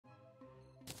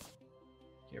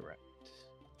Correct.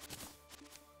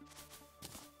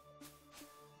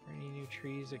 Any new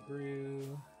trees that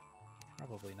grew?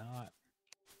 Probably not.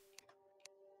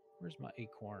 Where's my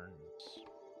acorns?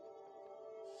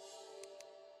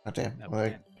 God damn. No,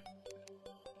 Like,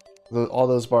 all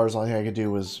those bars, all I could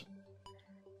do was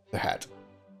the hat.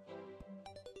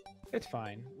 it's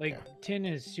fine. Like, Yeah. tin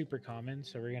is super common,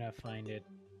 so we're gonna find it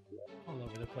all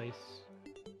over the place.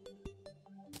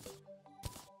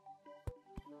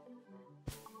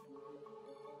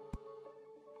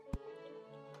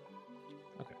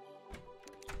 Okay.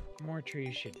 More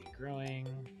trees should be growing.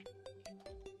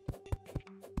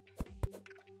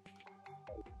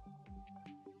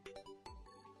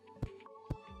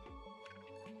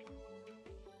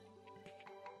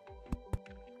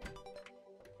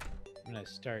 I'm gonna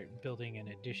start building an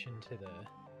addition to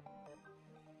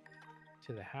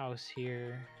the house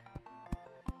here.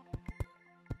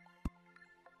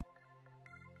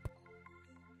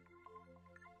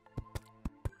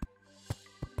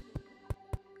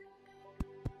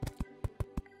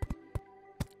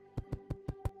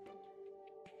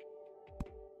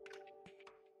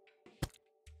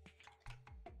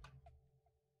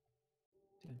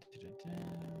 Dun, dun, dun,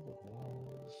 dun, the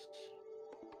walls.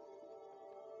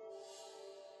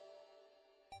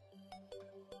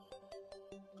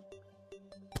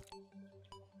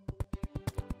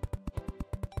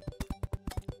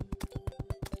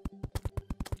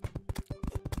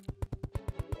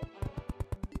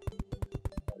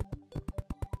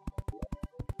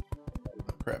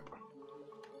 Crap.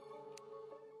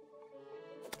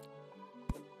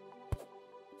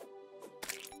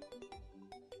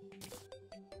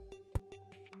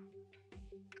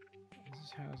 Is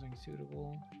this housing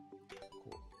suitable?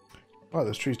 Cool. Wow,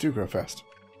 those trees do grow fast.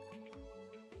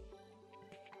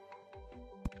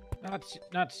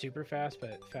 Not super fast,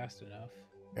 but fast enough.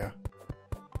 Yeah.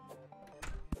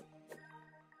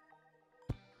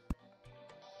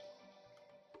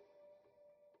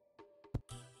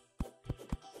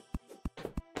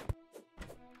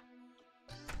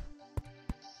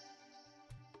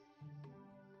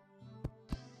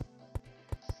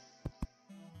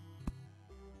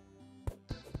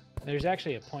 There's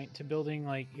actually a point to building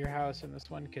like your house in this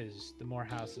one, because the more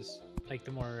houses, like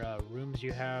the more rooms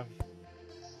you have,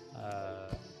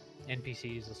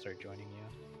 NPCs will start joining you.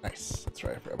 Nice. That's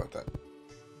right. I forgot about that.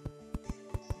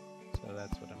 So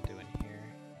that's what I'm doing here.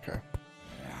 Okay.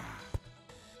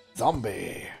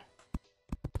 Zombie.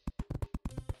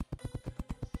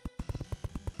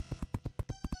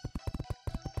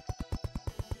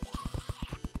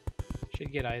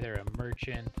 Should get either a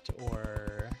merchant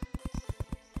or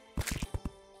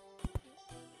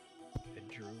a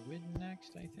druid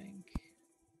next, I think.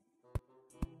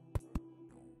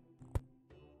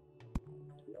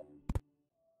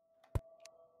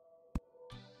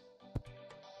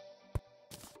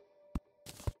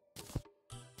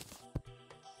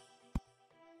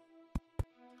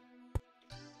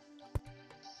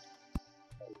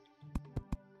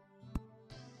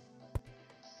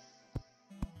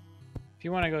 If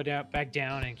you want to go back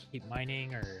down and keep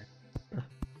mining, or you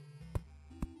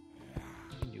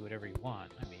can do whatever you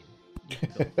want. I mean, you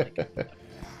can build like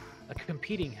a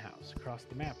competing house across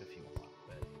the map if you want.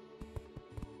 But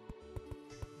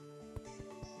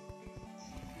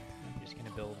I'm just gonna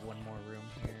build one more room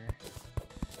here.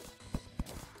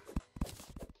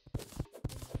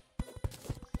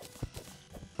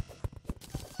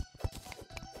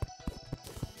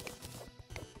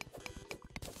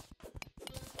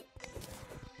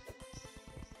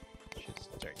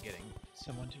 Start getting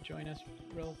someone to join us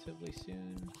relatively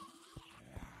soon.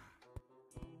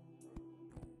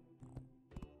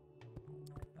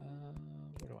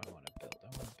 What do I want to build? I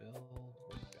want to build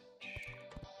workbench.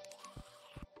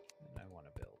 And I want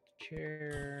to build a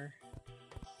chair.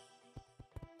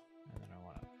 And then I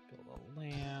want to build a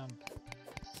lamp.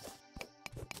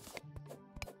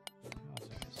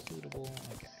 Housing is suitable.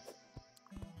 Okay.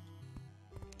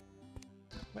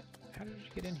 What? How did you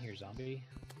get in here, zombie?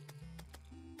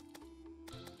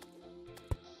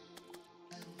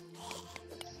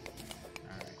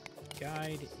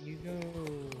 Guide, you go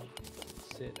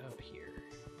sit up here.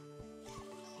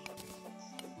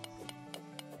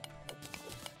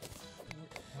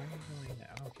 Why are you going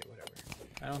now? Okay, whatever.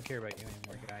 I don't care about you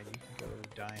anymore, guide. You can go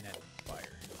dine at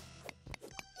fire.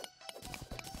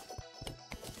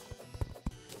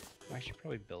 I should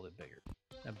probably build a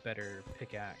better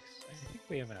pickaxe. I think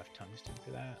we have enough tungsten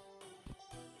for that.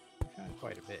 I found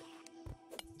quite a bit.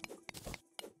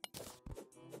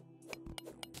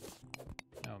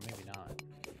 No, maybe not.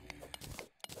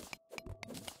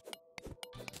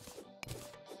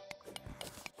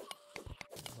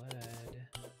 Lead.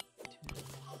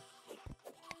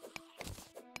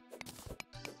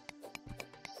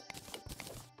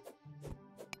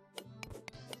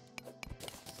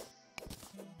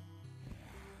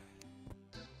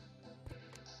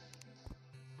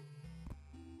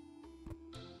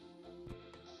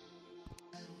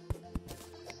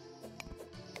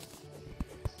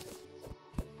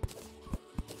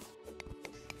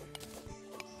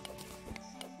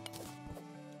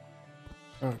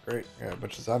 Oh, great. Got a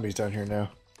bunch of zombies down here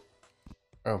now.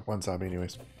 Oh, one zombie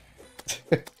anyways.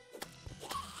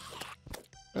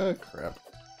 Oh, crap.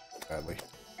 Badly.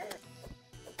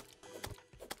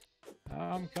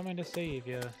 I'm coming to save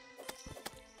you.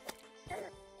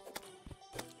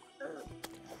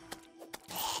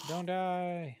 Don't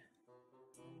die.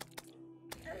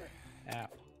 Ow.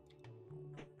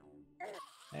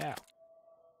 Ow.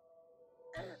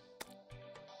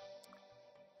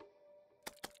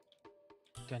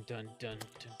 Dun dun dun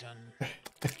dun dun.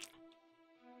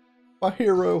 My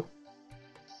hero.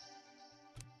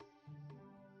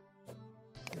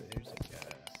 There's like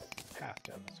a path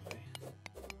down this way.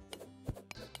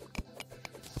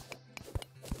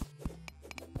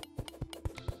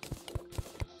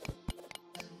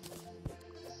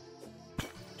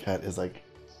 Cat is like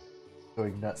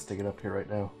going nuts to get up here right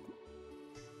now.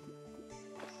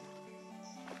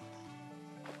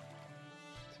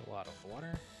 It's a lot of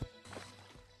water.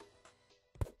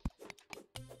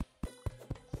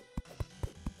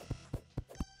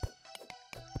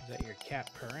 Is that your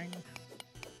cat purring?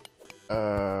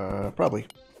 Probably.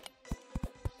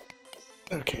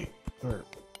 Okay, we're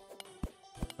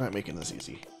not making this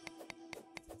easy.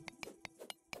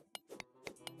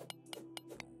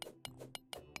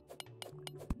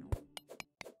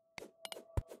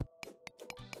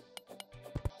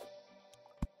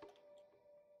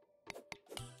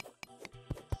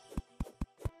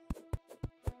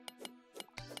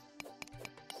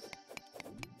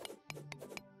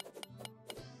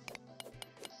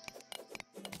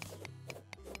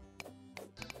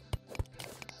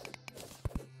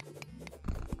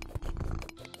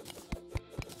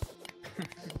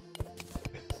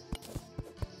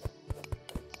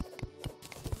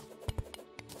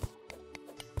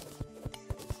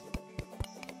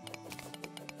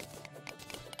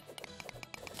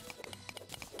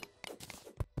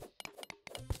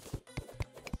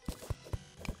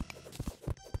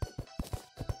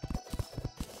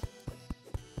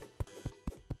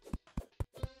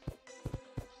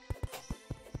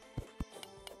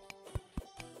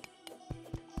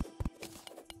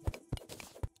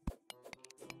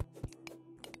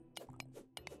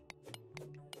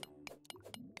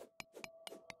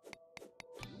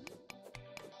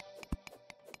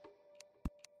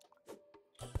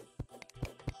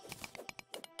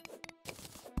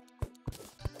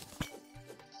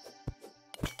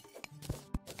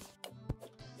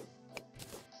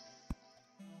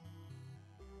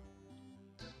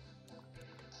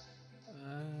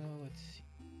 Let's see.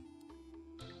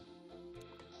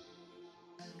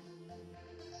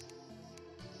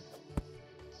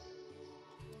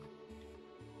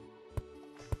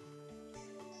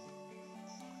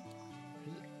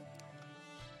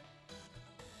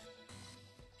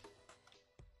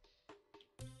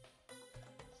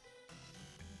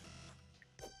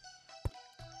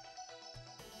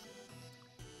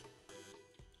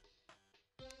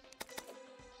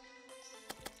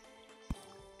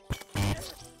 Is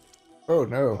it- Oh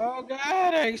no. Oh god,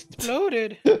 I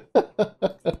exploded!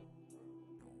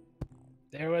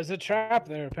 There was a trap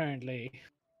there, apparently.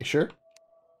 You sure?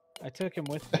 I took him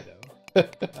with me, though.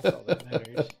 That's all that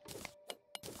matters.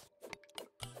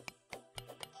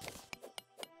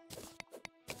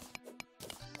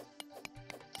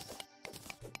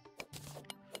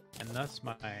 And thus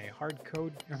my hard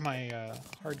code, or my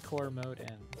hardcore mode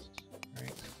ends,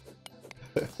 right?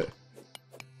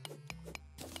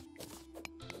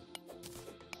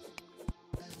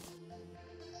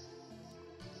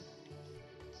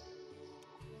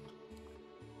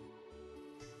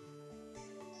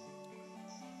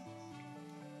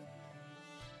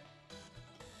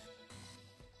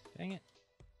 Dang it.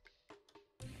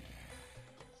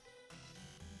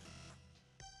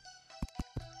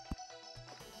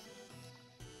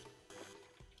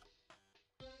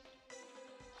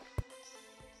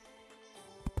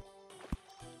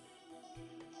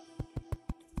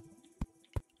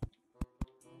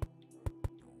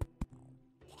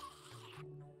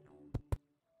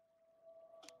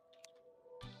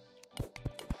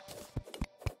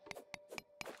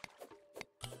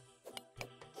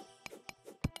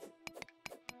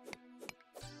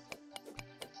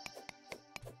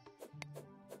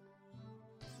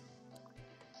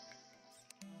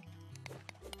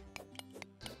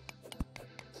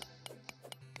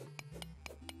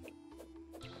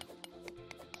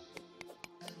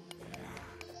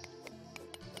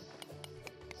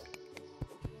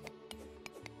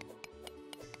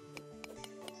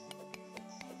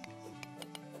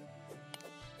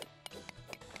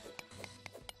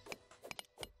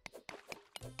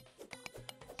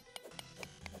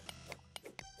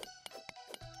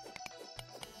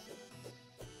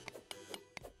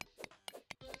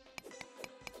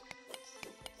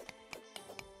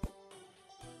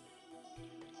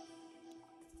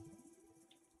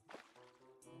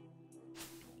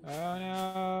 Oh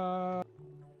no!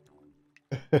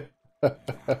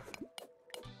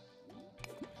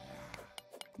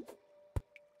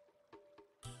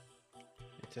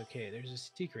 It's okay. There's a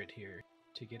secret here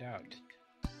to get out.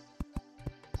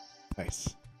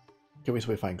 Nice. Can't wait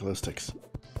till we find glow sticks.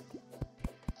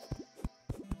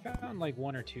 Found like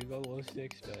 1 or 2 glow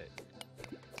sticks, but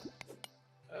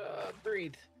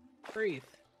breathe, breathe,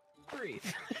 breathe.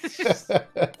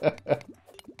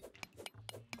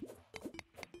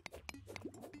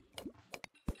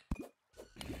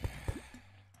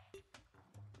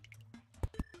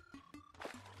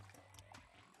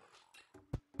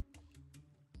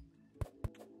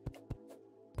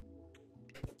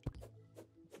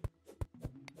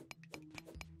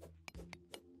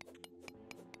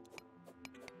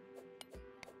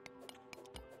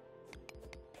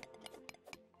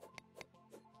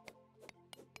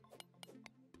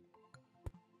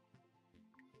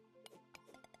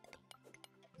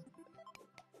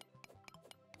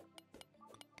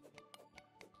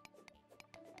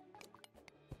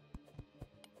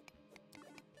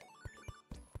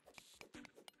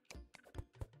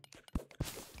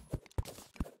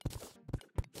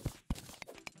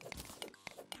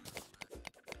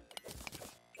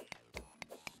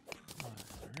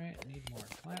 Alright, need more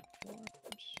platforms.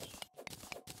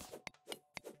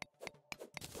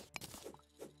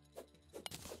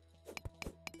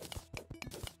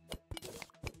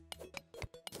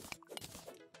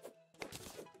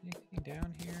 Anything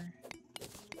down here?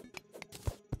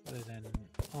 Other than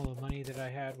all the money that I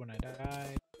had when I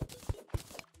died?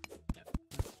 No,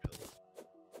 not really.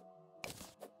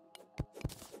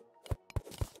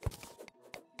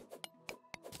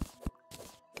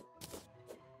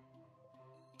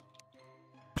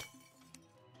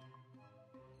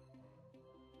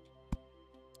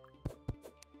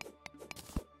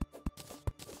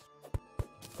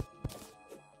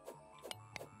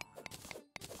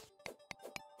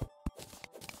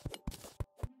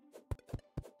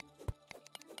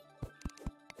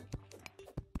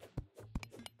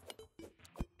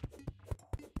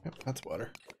 Yep, that's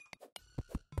water.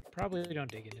 Probably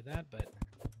don't dig into that, but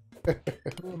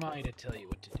who am I to tell you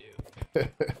what to do?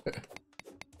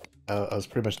 I was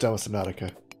pretty much done with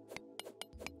Subnautica.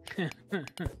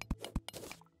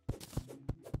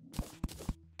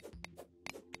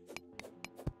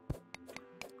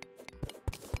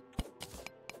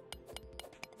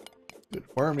 Good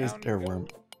worm needs, or worm.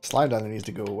 Slime down there needs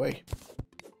to go away.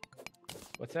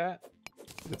 What's that?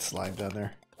 Good slime down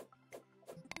there.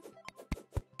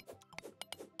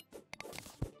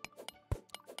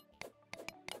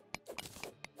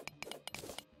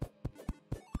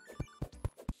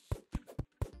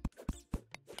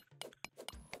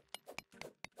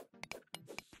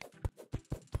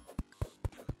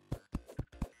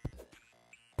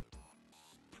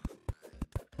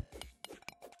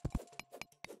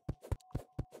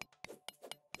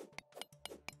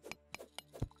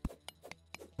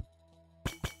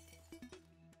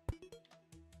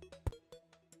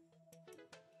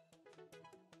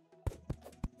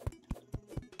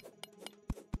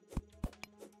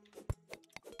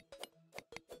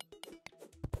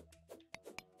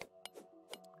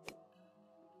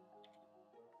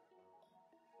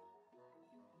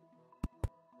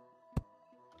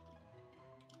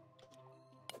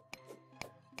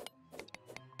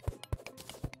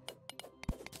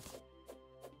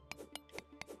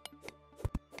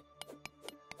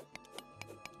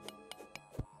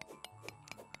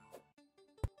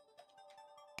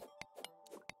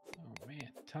 Oh man,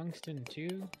 tungsten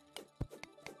too?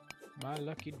 My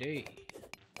lucky day.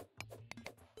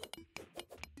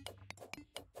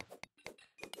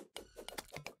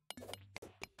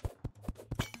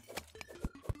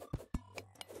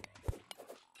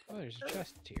 Oh, there's a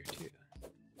chest here too.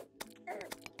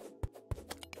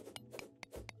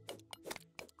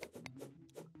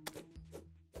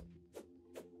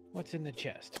 What's in the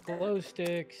chest? Glow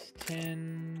sticks,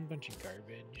 tin, bunch of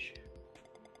garbage.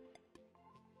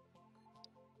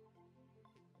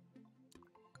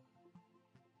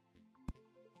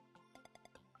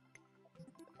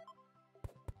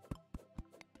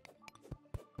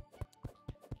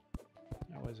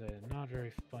 That was a not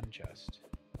very fun chest.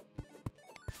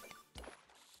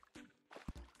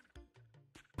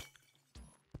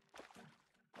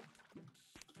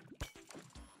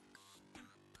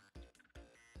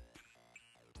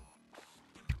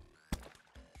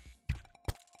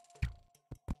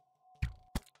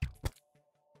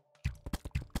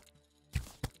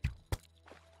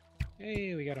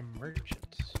 Hey, we got a merchant.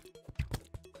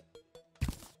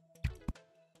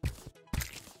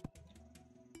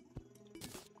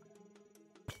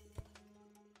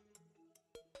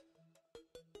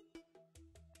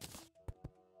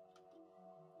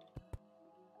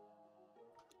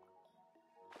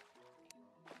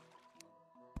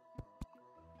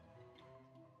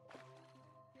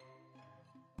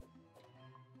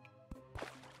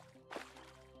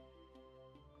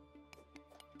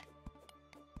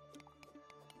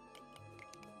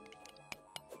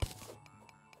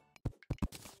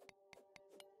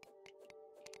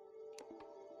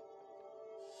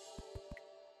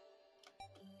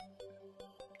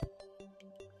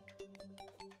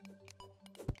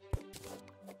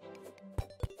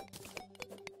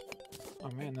 Oh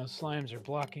man, those slimes are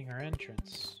blocking our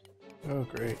entrance. Oh,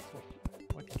 great.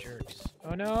 What jerks.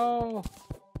 Oh no!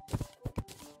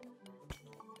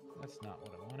 That's not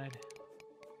what I wanted.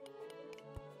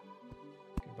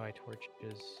 Goodbye,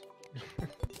 torches.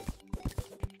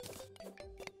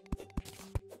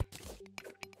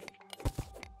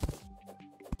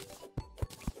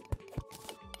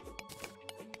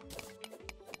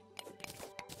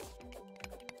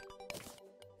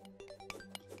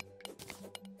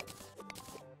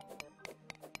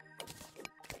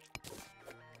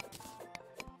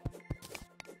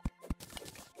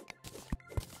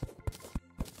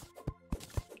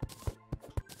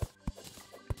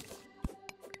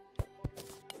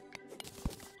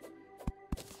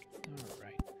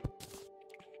 Alright.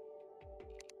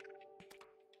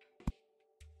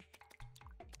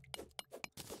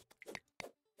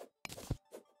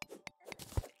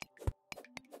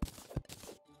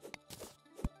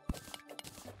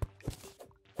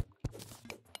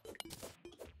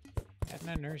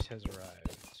 Adna nurse has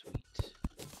arrived. Sweet.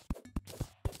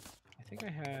 I think I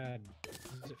had...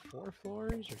 Is it 4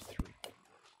 floors or 3?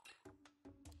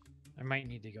 I might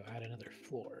need to go add another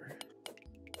floor.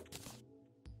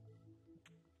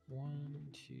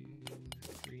 1, 2,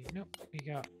 3. Nope, we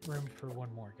got room for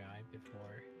one more guy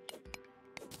before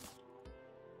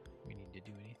we need to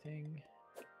do anything.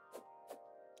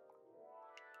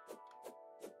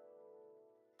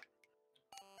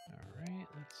 Alright,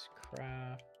 let's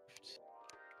craft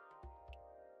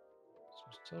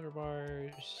some silver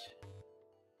bars,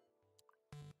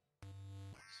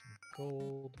 some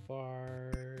gold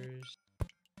bars.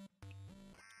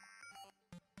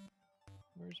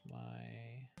 Where's my...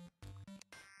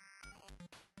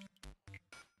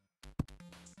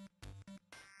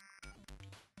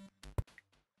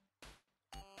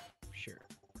 Sure.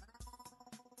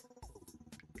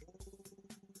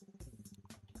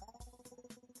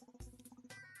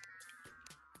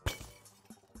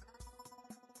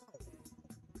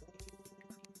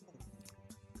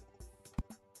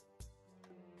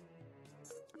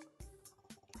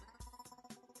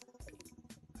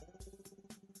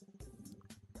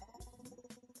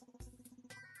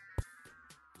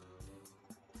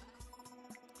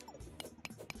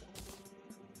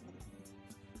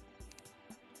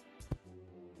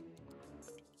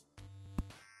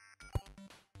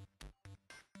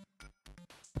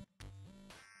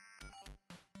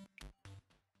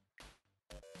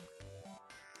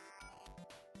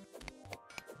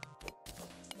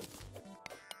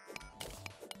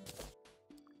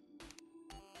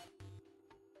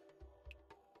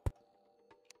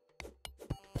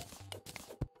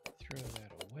 Throw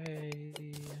that away.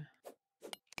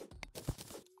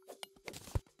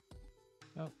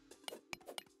 Oh.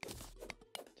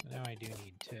 So now I do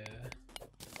need to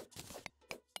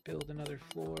build another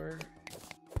floor.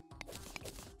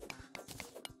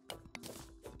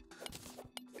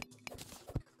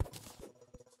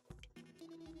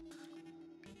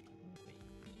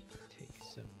 Take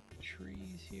some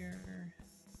trees here.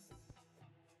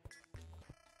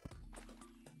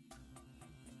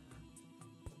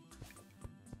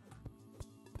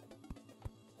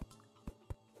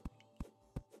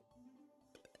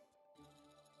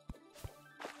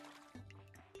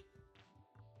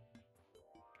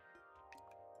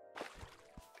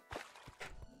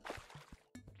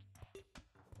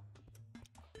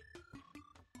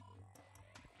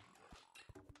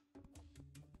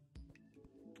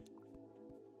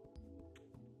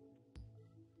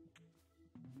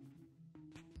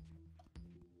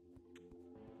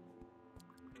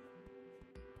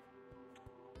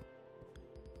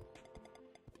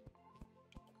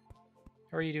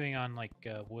 How are you doing on like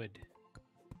wood?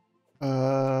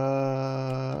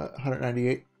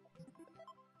 198.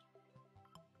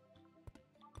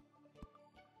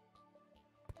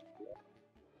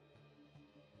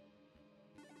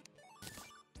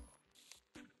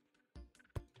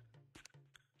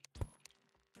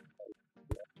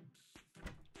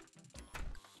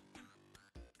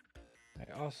 I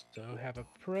also have a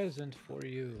present for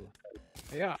you.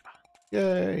 Yeah.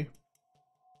 Yay.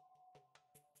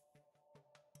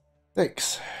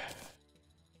 Thanks.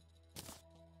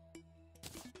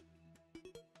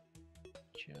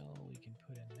 Gel we can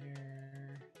put in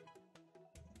there.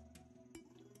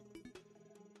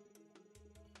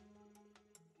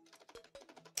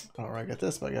 I don't know where I got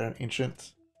this, but I got an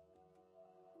ancient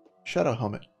shadow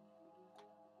helmet.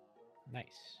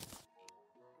 Nice.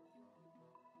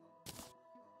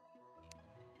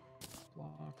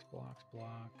 Blocks, blocks,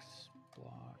 blocks,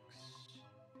 blocks.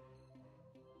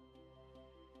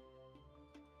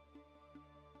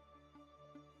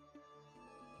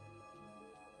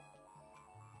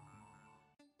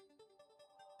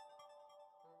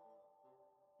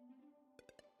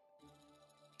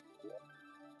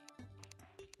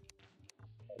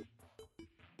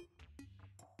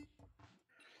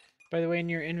 By the way, in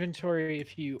your inventory,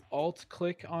 if you alt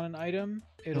click on an item,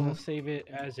 Hmm. it'll save it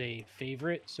as a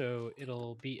favorite, so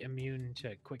it'll be immune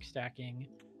to quick stacking,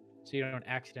 so you don't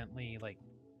accidentally like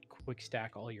quick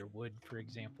stack all your wood, for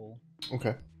example.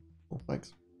 Okay. Well,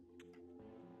 thanks.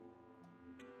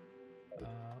 What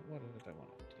did I want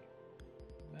to do?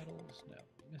 Metals? No.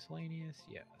 Miscellaneous?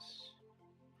 Yes.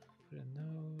 Put in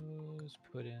those.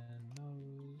 Put in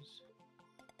those.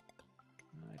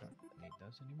 I don't need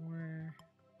those anymore.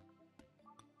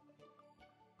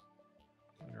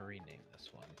 I'm gonna rename this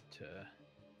one to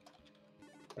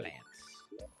plants.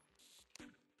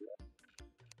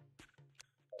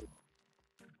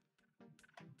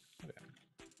 Okay.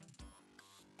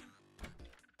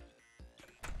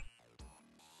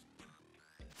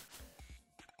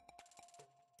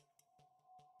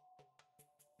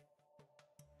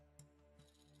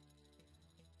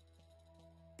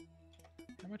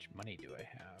 How much money do I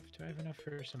have? Do I have enough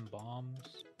for some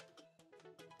bombs?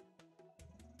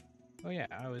 Oh yeah,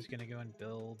 I was gonna go and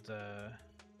build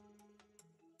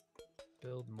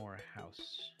more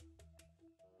house.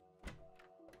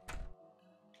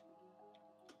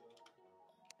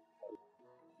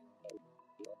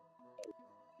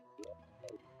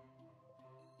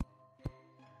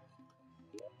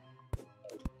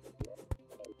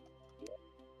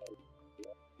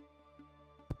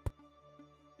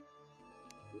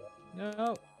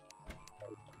 No,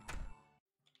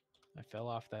 I fell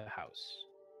off the house.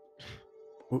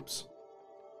 Oops.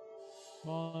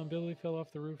 Come on, Billy fell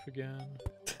off the roof again.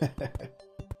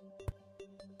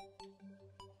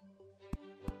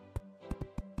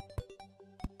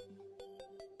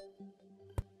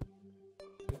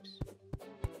 Oops.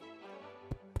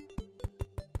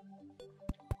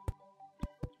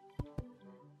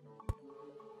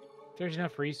 If there's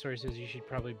enough resources, you should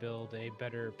probably build a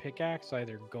better pickaxe,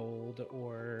 either gold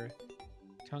or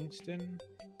tungsten.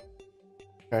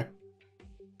 Okay.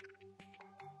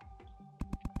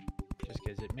 Just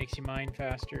because it makes you mine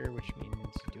faster, which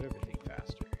means you do everything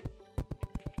faster.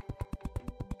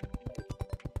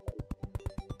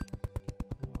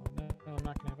 Oh, no, I'm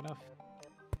not going to have enough.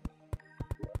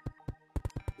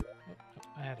 Oh,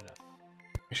 I had enough.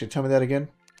 You should tell me that again.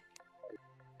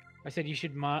 I said you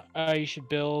should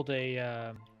build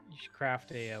a you should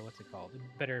craft a what's it called?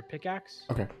 A better pickaxe.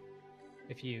 Okay.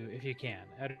 If you can.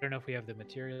 I don't know if we have the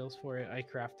materials for it. I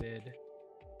crafted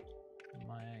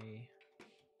my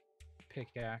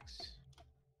pickaxe.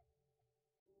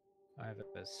 I have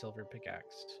a silver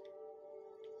pickaxe.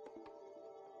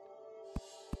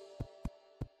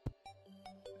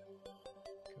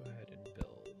 Go ahead and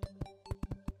build.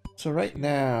 So right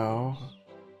now,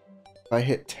 if I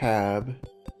hit tab,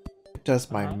 it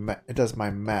does my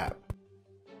map.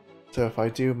 So if I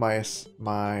do my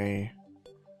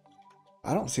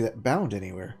I don't see that bound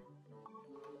anywhere.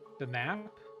 The map?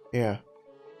 Yeah.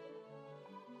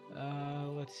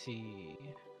 Let's see.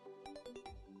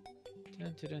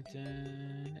 Dun, dun, dun,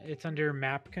 dun. It's under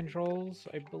map controls,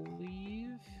 I believe.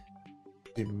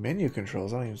 The menu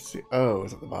controls, I don't even see. Oh,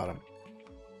 it's at the bottom.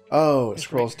 Oh, it It's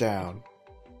scrolls right. down.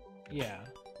 Yeah.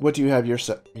 What do you have yours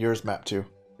mapped to?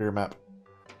 Your map.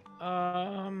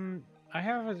 I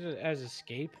have it as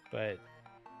escape, but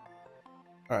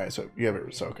All right, so you have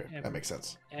it. So okay, M, that makes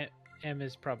sense. M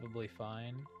is probably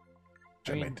fine.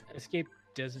 I I mean, mean, escape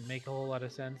doesn't make a whole lot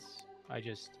of sense. I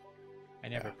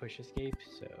never Yeah. push escape,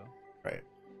 so right.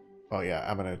 Well, yeah,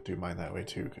 I'm gonna do mine that way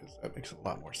too because that makes a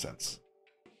lot more sense.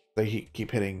 They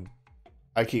keep hitting.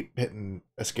 I keep hitting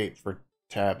escape for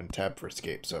tab and tab for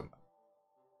escape, so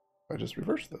I just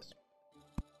reverse this.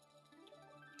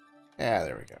 Yeah,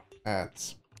 there we go.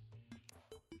 That's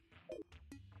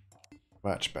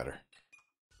much better.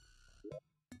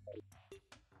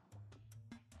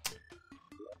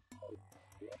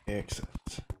 Excellent.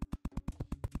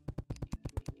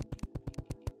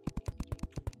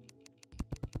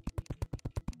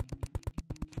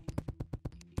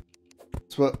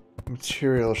 So what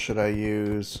material should I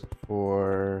use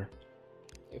for...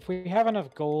 if we have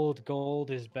enough gold,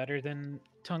 gold is better than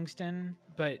tungsten,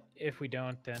 but if we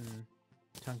don't, then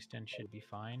tungsten should be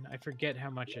fine. I forget how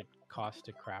much it costs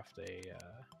to craft a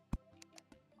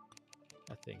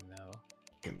thing though.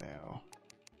 now?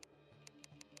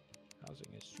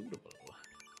 Housing is suitable.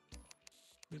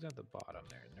 Who's at the bottom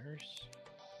there? Nurse?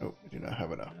 Oh, we do not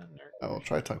have enough. Nurse. I will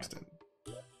try tungsten.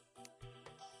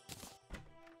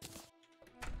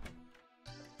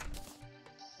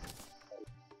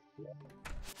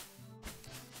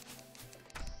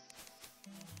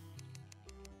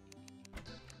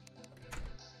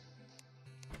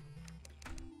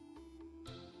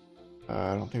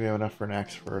 I don't think we have enough for an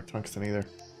axe for tungsten either.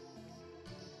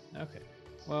 Okay.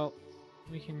 Well,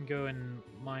 We can go and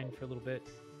mine for a little bit.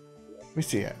 Let me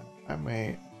see. I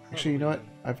may. Actually, you know what?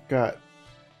 I've got.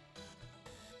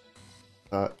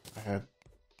 Thought I had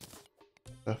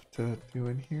stuff to do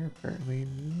in here. Apparently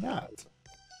not.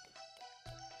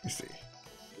 Let me see.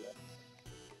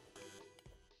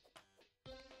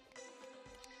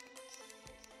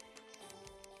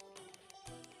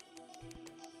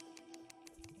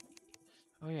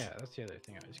 Oh yeah, that's the other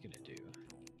thing I was gonna do.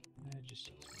 I just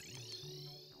use these.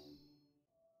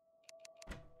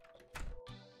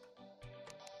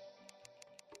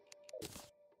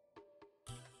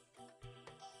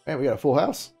 Man, we got a full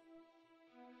house.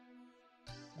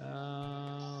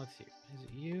 Let's see. Is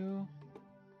it you?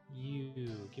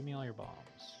 You. Give me all your bombs.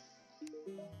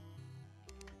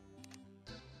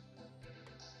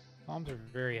 Bombs are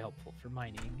very helpful for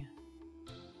mining.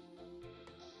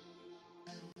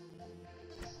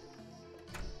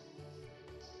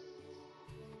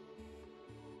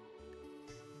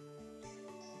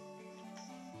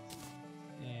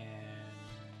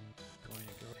 And going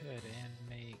to go ahead and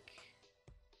make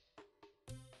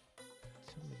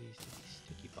some of these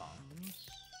sticky bombs.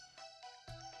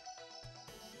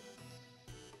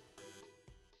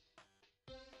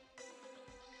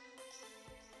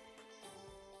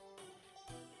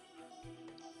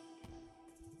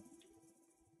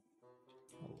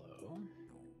 Hello.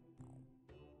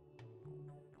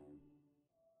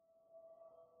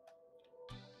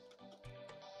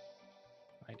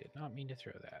 I did not mean to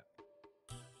throw that.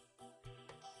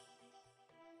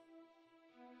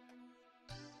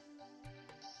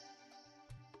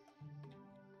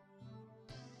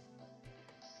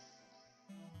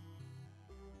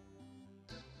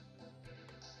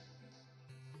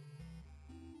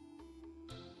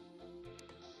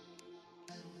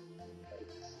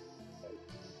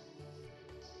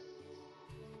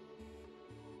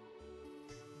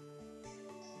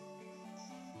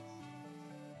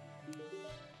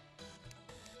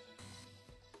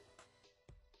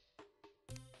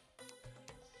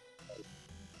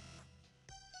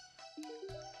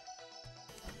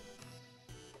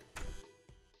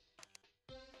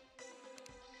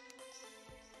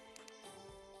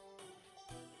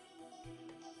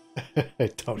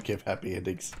 Don't give happy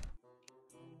endings.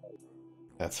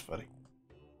 That's funny.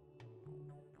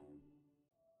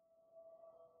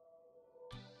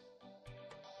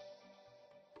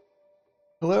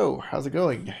 Hello, how's it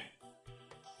going?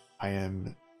 I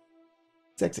am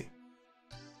sexy.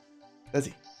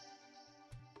 Desi.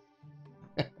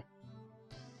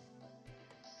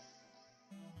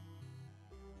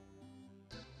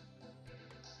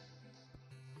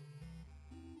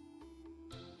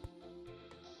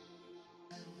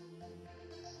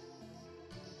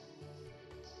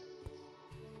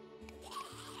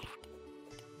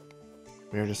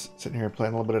 We are just sitting here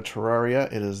playing a little bit of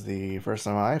Terraria. It is the first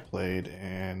time I've played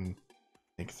in,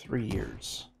 I think, 3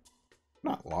 years.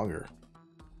 Not longer.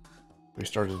 We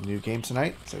started a new game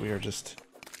tonight, so we are just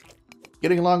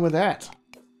getting along with that.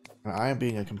 And I am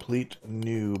being a complete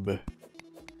noob.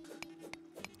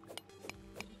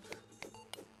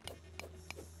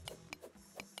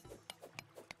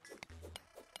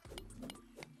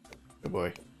 Good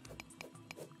boy.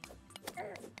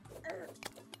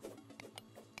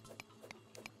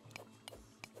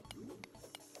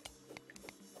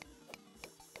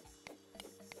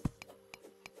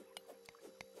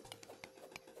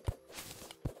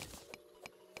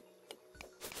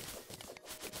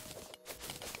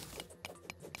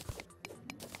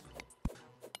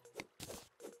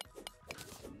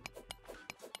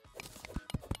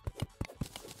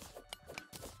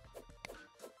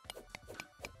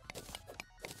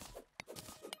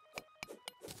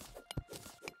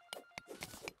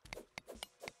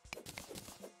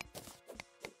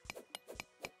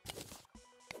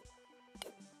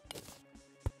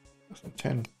 Some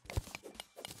 10.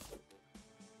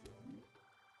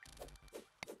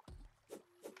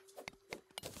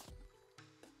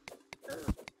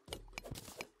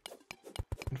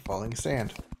 And falling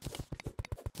sand.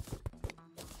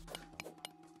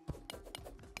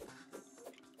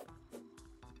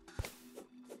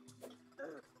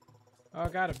 Oh, I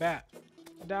got a bat.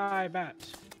 Die, bat.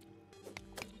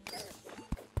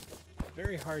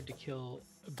 Very hard to kill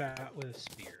a bat with a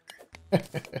spear.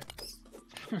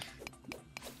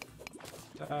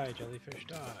 Die, jellyfish,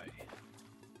 die.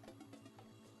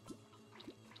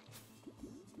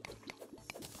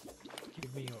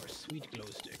 Give me your sweet glow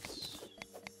sticks.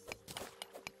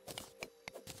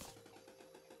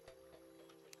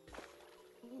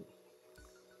 Ooh.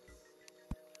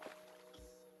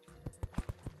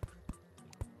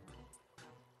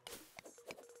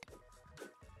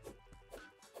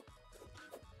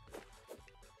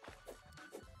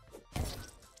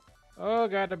 Oh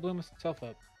god, I blew myself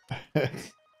up. At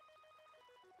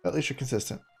least you're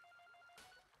consistent.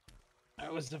 I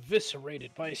was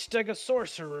eviscerated by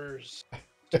stegosaurusers.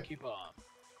 To keep on.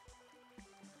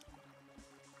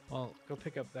 Well, go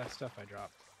pick up that stuff I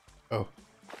dropped. Oh.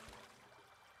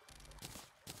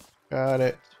 Got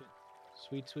it.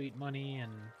 Sweet, sweet money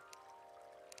and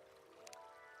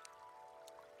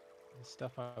the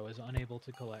stuff I was unable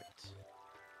to collect.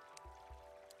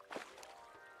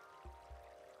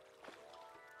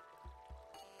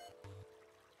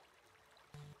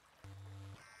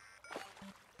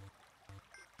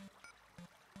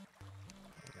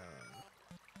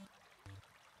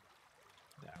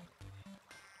 Down.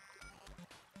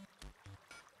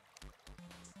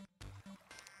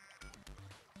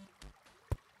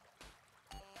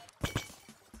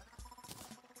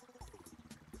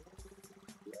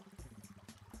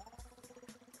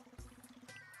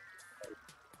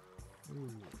 Ooh.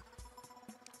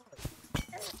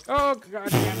 Oh god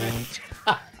damn it!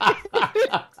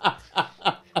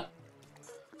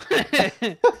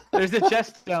 There's a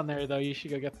chest down there though. You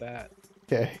should go get that.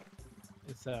 Okay.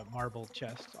 It's a marble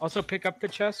chest. Also, pick up the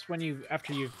chest when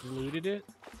after you've looted it.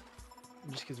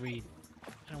 Just because I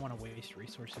don't want to waste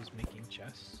resources making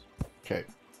chests. Okay.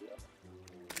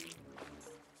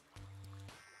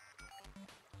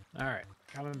 All right,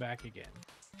 coming back again.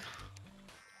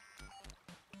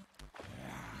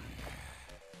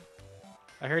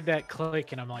 I heard that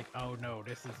click and I'm like, oh no,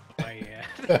 this is bad.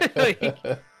 Like,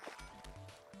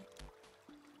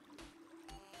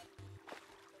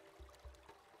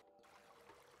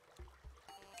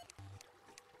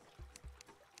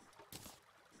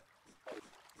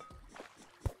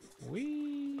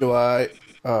 Do I...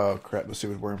 Oh, crap, the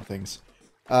stupid worm things.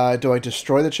 Do I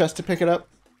destroy the chest to pick it up?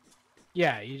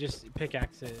 Yeah, you just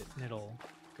pickaxe it and it'll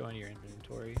go into your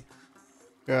inventory.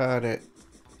 Got it.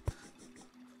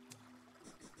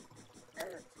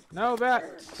 No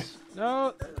bats!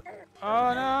 No!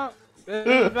 Oh no! This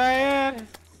is bad!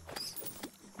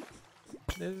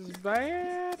 This is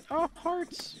bad! Oh,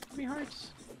 hearts! Give me hearts!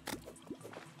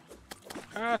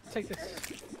 Ah, take this.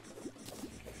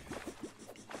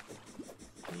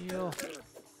 Heal.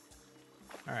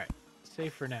 Alright,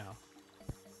 safe for now.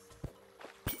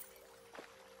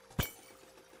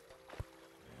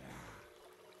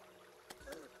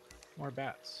 More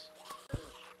bats.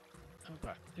 Oh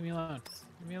god, leave me alone.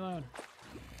 Leave me alone.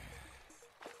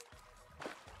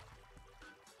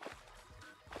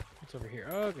 What's over here?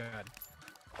 Oh god.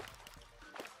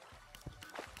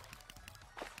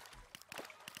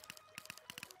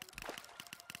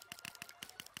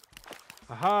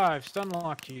 Aha, I've stun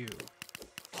locked you.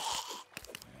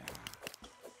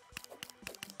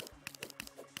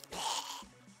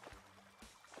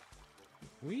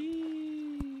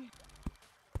 Whee!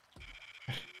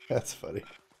 That's funny.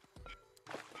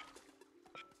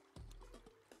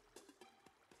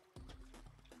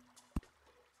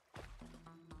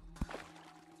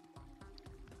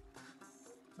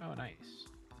 Oh, nice.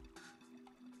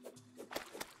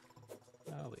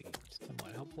 That'll be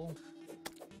somewhat helpful.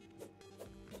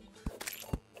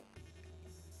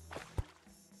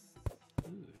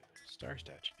 Ooh, star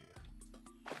statue.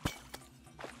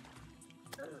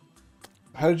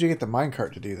 How did you get the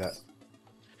minecart to do that?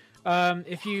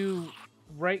 If you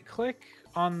right-click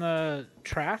on the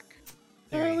track,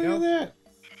 there Oh, you go. look at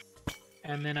that.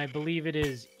 And then I believe it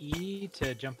is E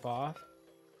to jump off.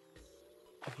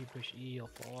 If you push E, you'll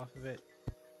fall off of it.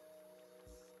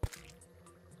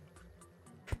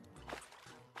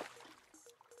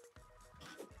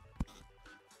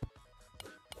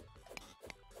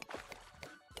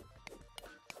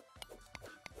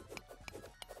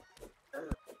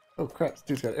 Oh crap, this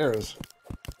dude's got arrows.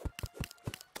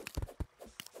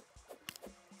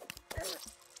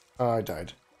 Oh, I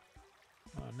died.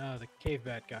 Oh no, the cave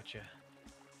bat got you.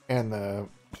 And the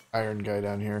iron guy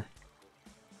down here.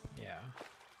 Yeah.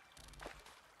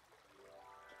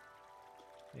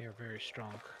 They are very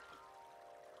strong.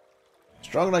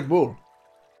 Strong like bull.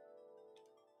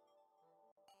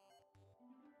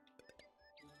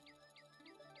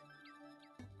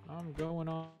 I'm going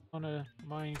on a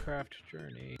Minecraft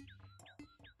journey.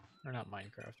 Or not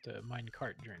Minecraft, a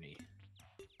minecart journey.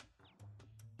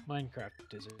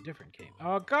 Minecraft is a different game.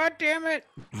 Oh god damn it!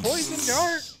 Poison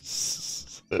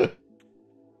dart!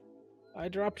 I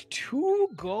dropped 2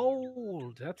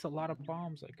 gold. That's a lot of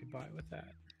bombs I could buy with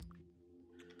that.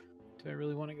 Do I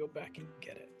really want to go back and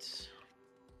get it?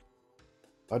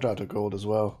 I dropped a gold as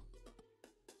well.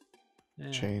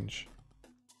 Yeah. Change.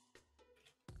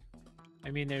 I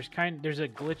mean, there's a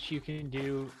glitch you can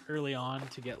do early on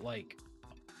to get like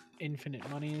infinite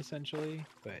money essentially,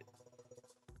 but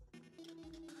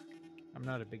I'm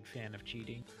not a big fan of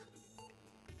cheating. I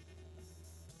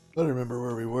don't remember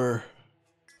where we were.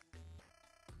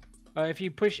 If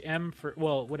you push M for,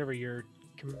 well, whatever your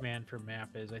command for map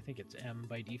is, I think it's M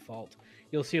by default,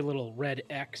 you'll see a little red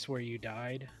X where you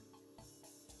died.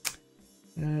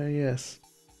 Yes.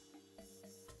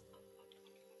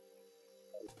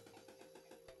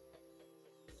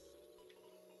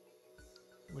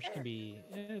 Which can be,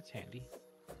 it's handy.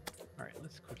 Alright,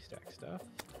 let's quick stack stuff.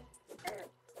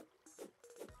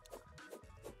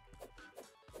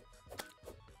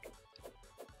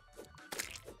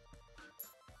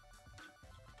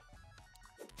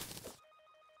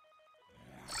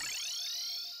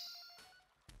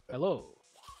 Hello.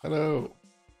 Hello.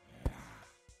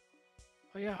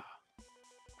 Oh yeah.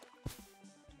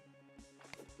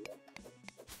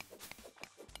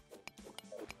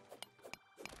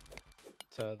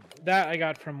 So that I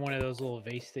got from one of those little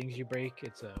vase things you break.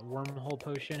 It's a wormhole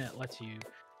potion. It lets you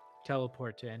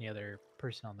teleport to any other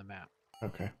person on the map,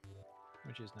 Okay.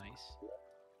 which is nice.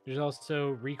 There's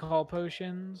also recall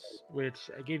potions, which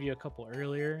I gave you a couple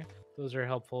earlier. Those are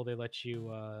helpful. They let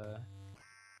you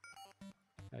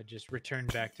just return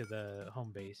back to the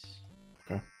home base.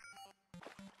 Okay.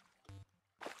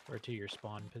 Or to your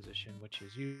spawn position, which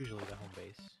is usually the home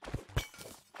base.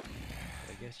 But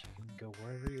I guess you can go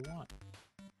wherever you want.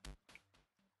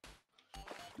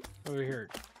 Over here,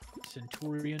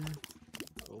 Centurion.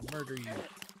 I'll murder you.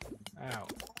 Ow.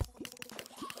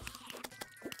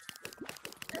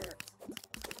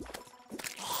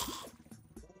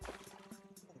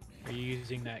 Are you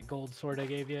using that gold sword I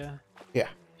gave you? Yeah.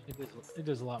 It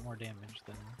does a lot more damage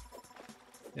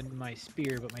than my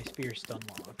spear, but my spear stun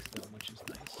locks them, which is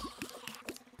nice.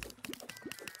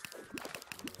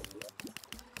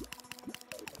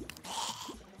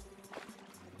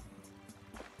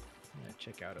 I'm gonna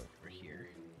check out over here.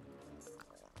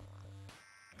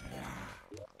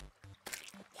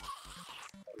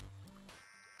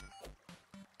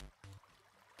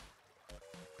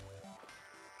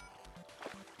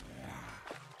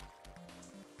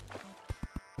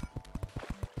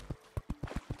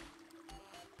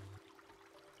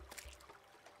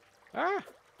 Ah!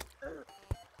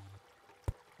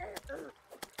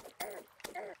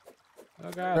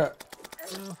 Oh god. Crap.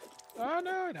 Oh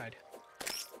no, I died.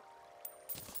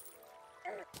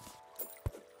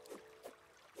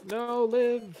 No,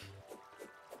 live!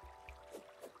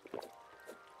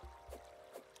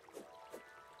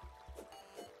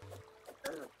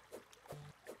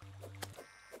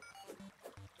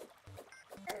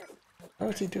 How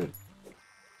is he doing?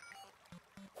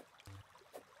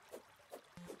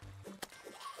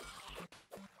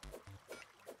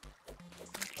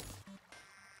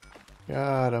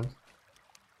 Got him.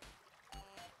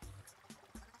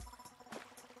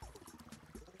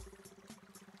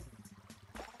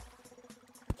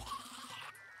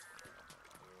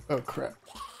 Oh crap.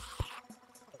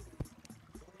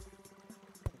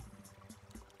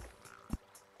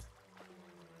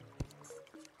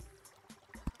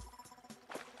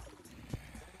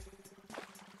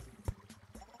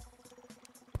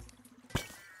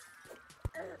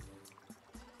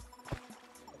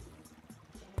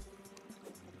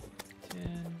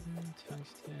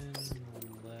 Tungsten,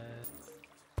 lead,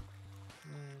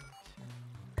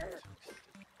 tin,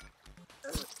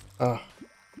 tungsten. Oh,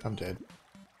 I'm dead.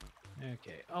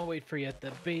 Okay, I'll wait for you at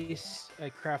the base. I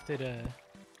crafted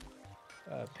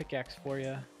a pickaxe for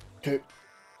you. Okay.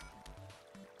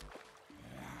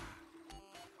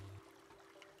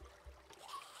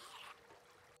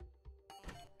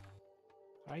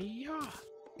 Hiya!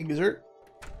 Dessert.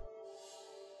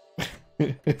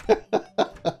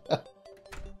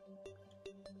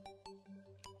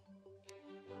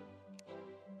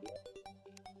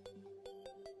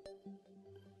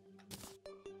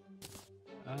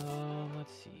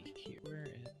 Let's see here. Where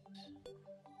is?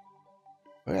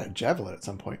 I got a javelin at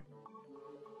some point.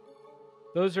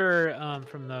 Those are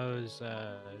from those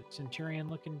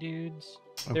Centurion-looking dudes.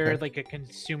 Okay. They're like a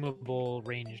consumable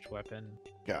ranged weapon,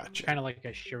 Gotcha. kind of like a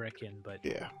shuriken, but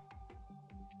Yeah.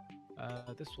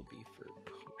 this will be for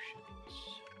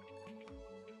potions.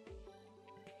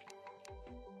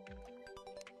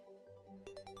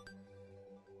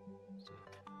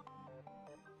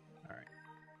 All right,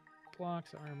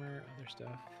 blocks, armor, other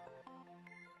stuff.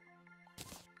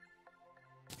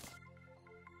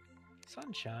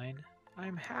 Sunshine.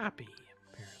 I'm happy,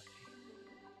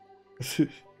 apparently.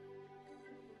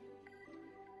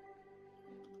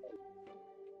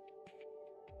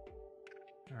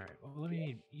 Alright, well, let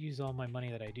me use all my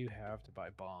money that I do have to buy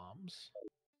bombs.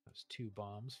 Those 2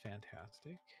 bombs,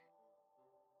 fantastic.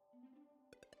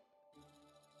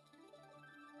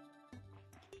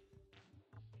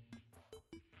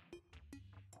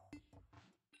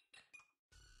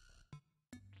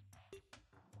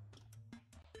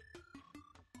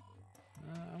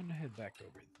 gonna head back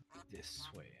over this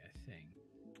way, I think.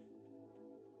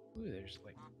 Ooh, there's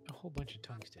like a whole bunch of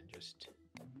tungsten just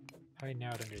hiding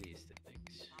out under these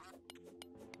things.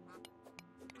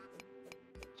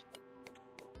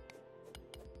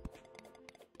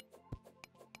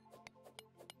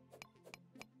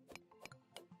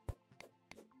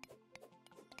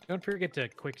 Don't forget to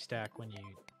quick stack when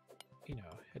you know,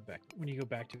 head back when you go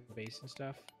back to base and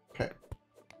stuff. Okay.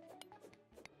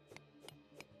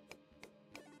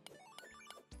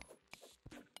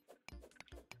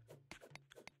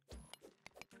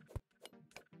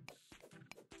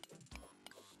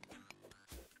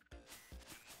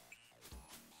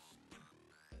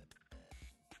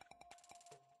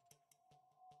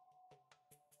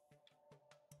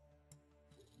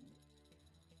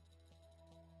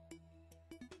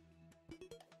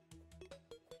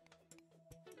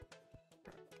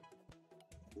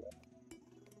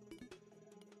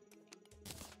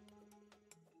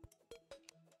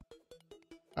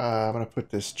 I'm gonna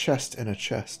put this chest in a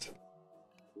chest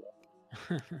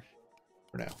for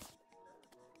now.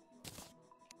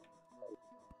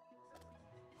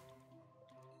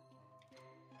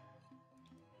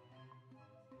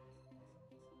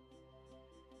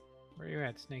 Where you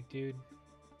at, Snake Dude?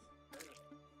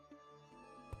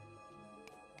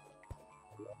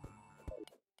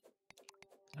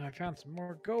 I found some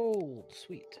more gold.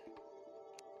 Sweet.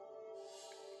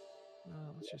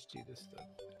 Let's just do this the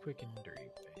quick and dirty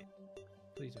way.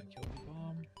 Please don't kill the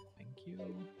bomb. Thank you.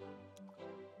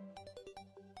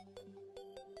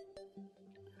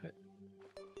 Hut.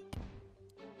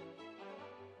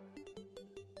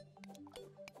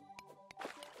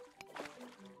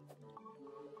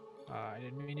 I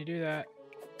didn't mean to do that.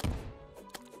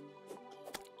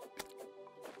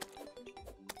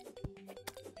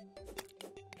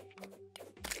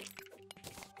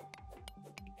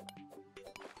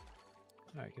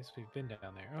 I guess we've been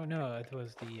down there. Oh no, it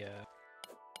was the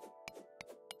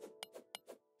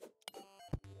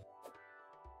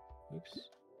oops.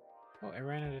 Oh, I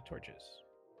ran out of torches.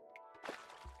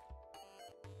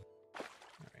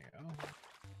 There we go.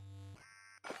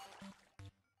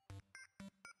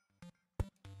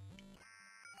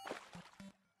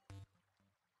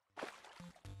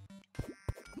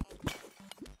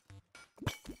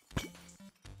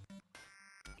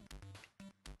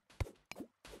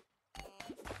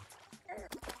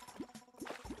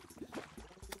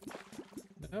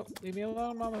 Nope, leave me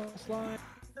alone, Mama Slime.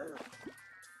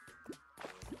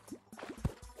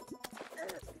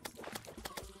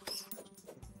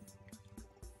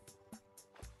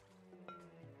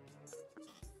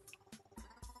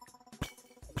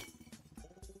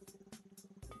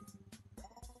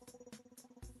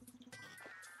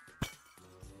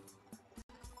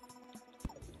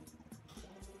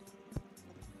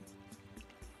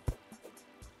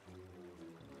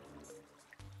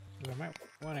 I might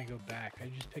want to go back. I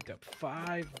just picked up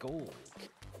 5 gold.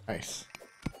 Nice.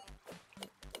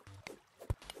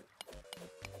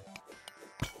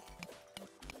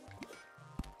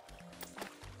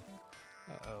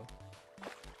 Uh-oh.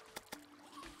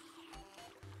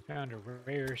 Found a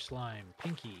rare slime,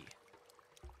 Pinky.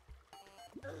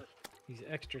 He's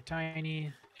extra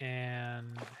tiny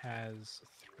and has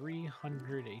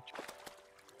 300 HP.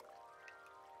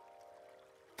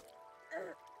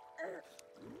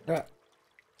 Yeah.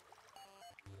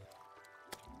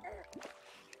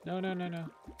 No, no, no, no.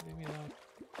 Leave me alone.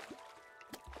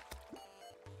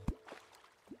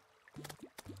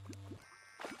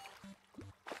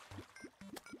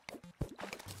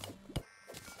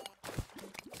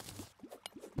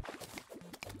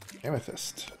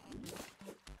 Amethyst.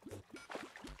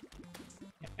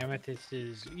 Amethyst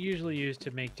is usually used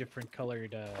to make different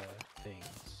colored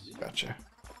things. Gotcha.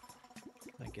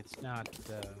 Like it's not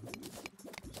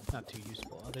too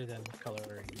useful other than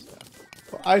coloring stuff.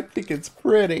 Well, I think it's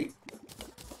pretty.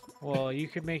 Well, you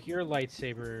could make your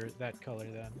lightsaber that color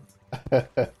then.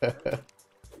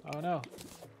 Oh no.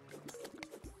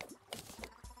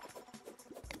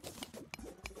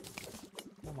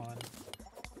 Come on.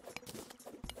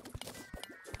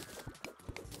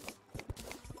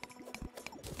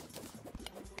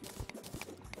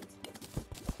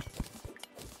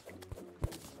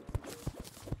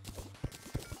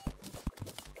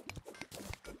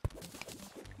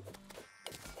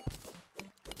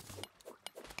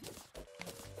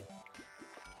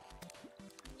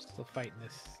 Still fighting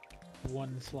this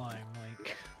one slime,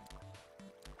 like.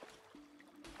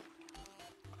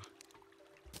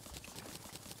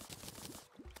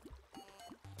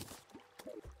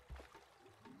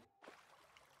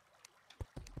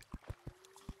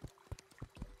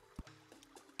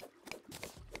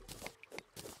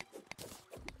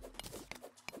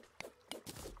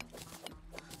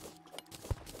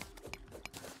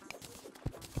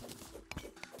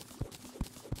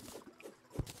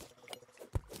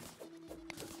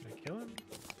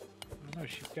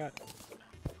 she's got...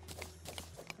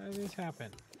 How did this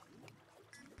happen?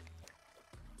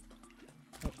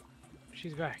 Oh,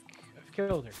 she's back. I've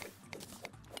killed her.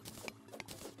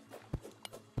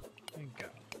 Thank God.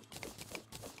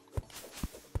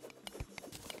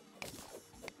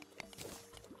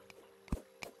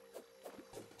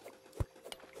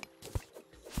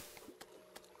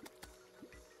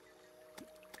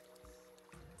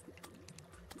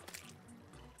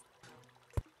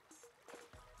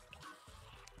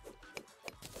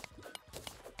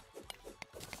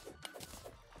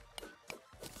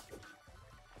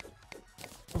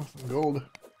 Oh, some gold.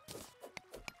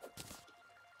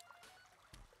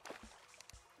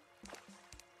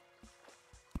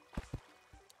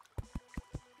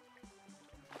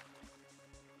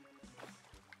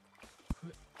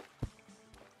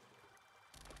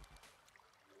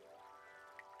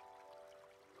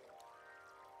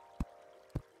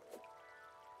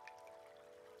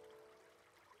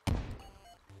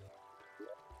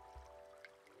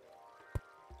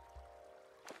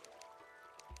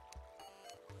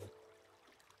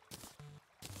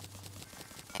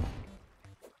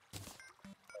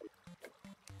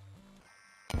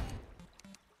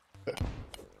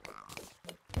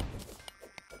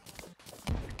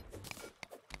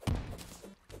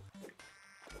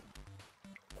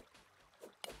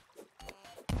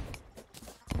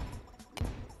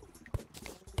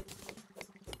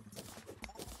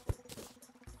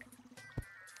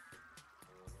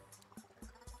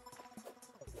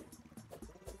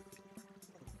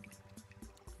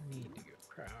 Need to go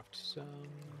craft some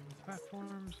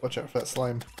platforms. Watch out for that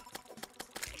slime.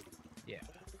 Yeah,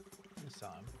 I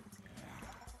saw him.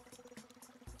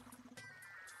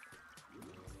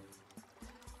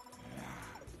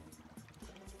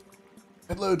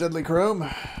 Hello, Deadly Chrome.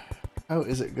 How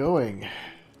is it going?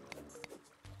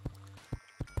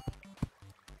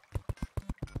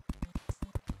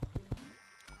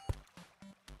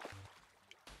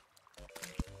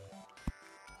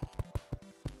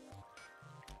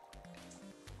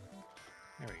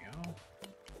 There we go.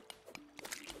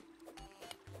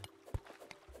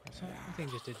 Something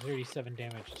just did 37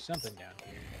 damage to something down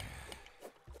here.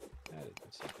 That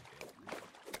doesn't seem good.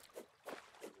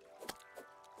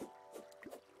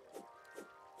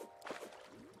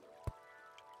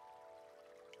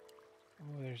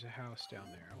 Oh, there's a house down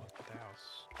there. I want the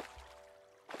house.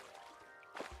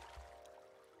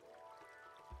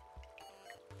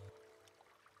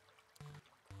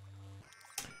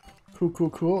 Cool, cool,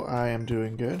 cool. I am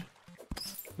doing good.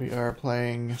 We are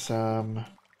playing some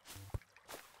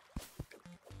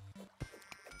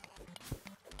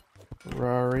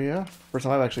Terraria. First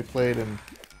time I've actually played in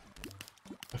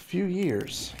a few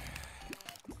years.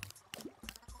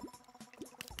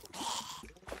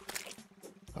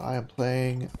 I am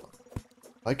playing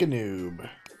like a noob.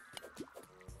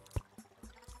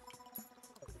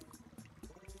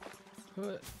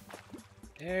 Put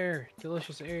air,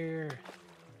 delicious air.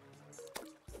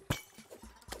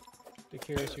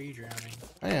 Curious, are you drowning?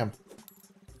 I am.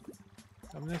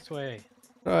 Come this way.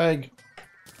 Drag.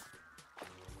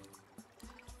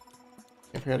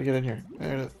 I forgot to get in here.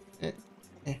 There it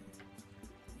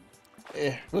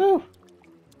is. Woo!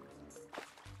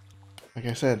 Like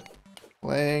I said,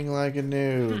 playing like a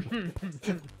noob.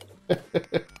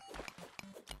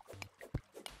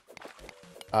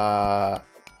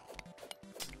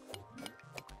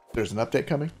 There's an update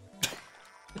coming.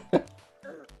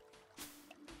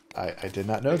 I did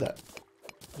not know that.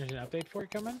 There's an update for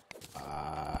it coming?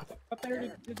 I thought they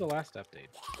already did the last update.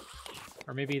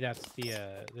 Or maybe that's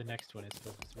the next one is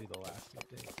supposed to be the last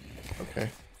update. Okay.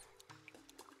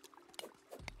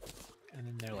 And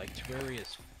then they're like,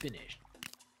 Terraria's finished.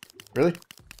 Really?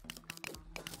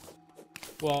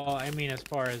 Well, I mean, as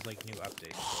far as like new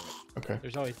updates. Okay.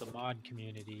 There's always the mod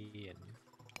community and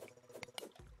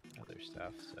other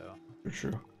stuff, so. For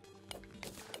sure.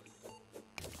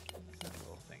 That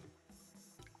little thing.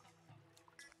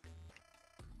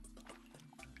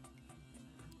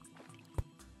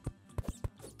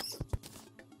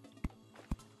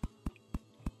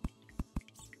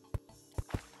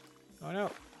 Oh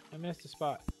no, I missed a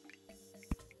spot.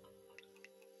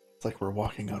 It's like we're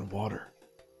walking on water.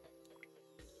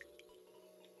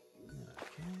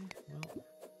 Okay, well.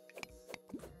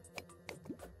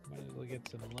 Might as well get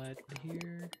some lead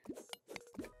here.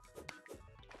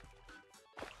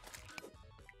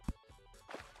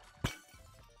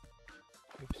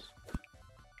 Oops.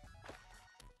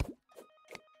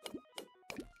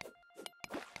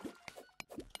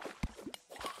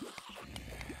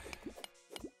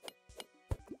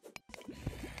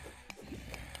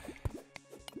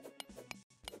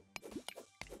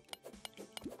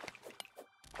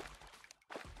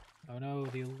 no,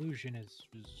 the illusion is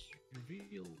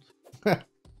revealed.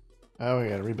 Oh, we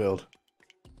gotta rebuild.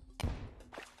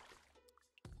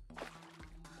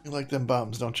 You like them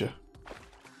bombs, don't you?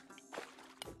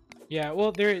 Yeah,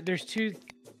 well, there's two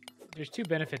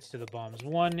benefits to the bombs.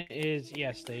 One is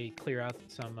yes, they clear out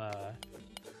some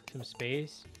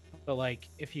space, but like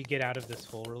if you get out of this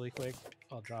hole really quick,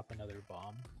 I'll drop another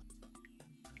bomb.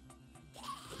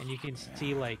 And you can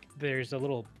see like there's a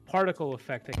little particle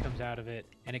effect that comes out of it,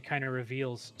 and it kind of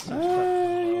reveals some stuff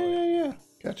below it.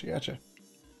 Yeah. Gotcha.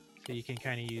 So you can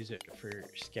kind of use it for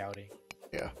scouting.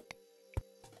 Yeah.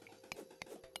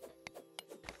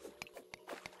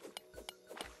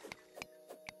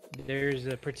 There's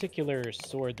a particular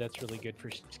sword that's really good for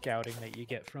scouting that you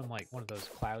get from like one of those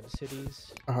cloud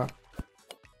cities. Uh-huh.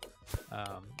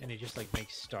 And it just like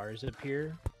makes stars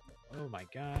appear. Oh my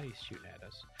god, he's shooting at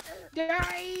us.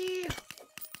 Die!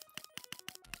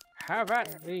 Have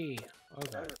at thee! Oh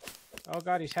god. Oh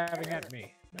god, he's having at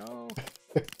me. No.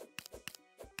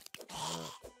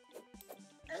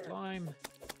 Slime.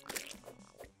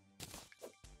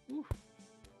 Ooh.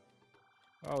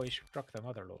 Oh, he struck the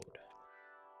mother lode.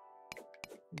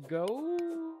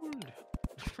 Gold!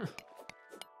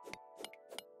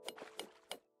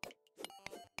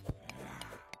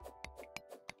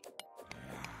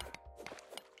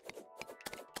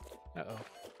 Uh-oh.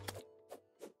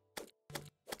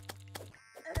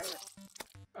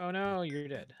 Oh no, you're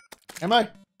dead. Am I?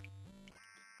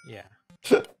 Yeah.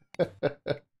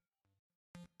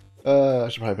 I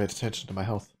should probably pay attention to my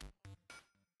health.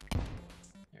 There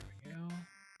we go.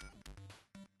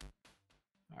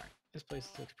 Alright, this place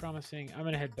looks promising. I'm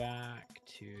gonna head back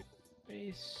to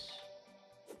base.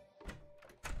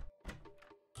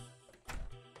 I'm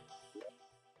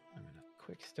gonna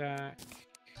quick stack.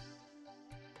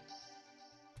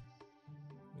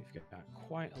 We've got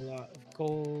quite a lot of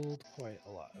gold, quite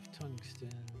a lot of tungsten,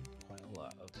 quite a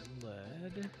lot of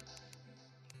lead. Let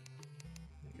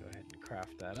me go ahead and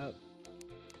craft that up.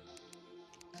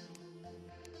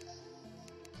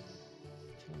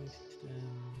 Tungsten,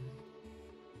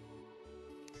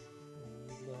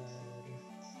 lead.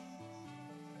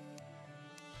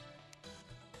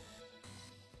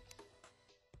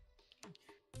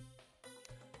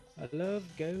 I love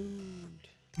gold.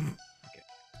 Okay.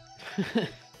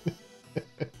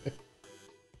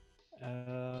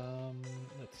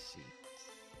 Let's see.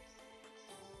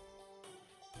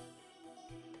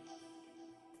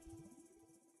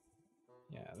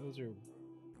 Yeah, those are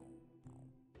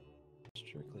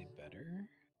strictly better.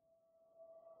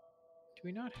 Do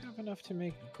we not have enough to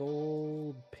make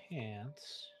gold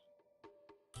pants?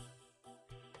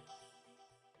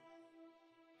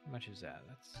 How much is that?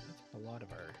 That's a lot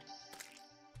of our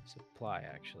supply,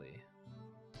 actually.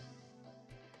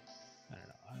 I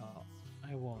don't know.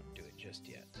 I won't do it just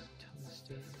yet.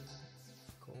 Tungsten,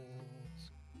 gold,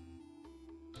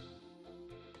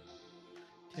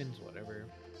 tins, whatever.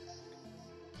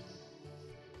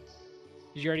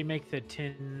 Did you already make the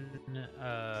tin?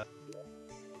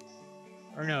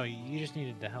 Or no, you just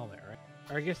needed the helmet, right?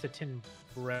 Or I guess the tin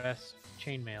breast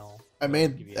chainmail. I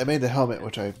made the helmet,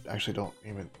 which I actually don't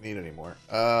even need anymore.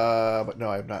 But no,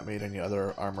 I have not made any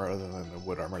other armor other than the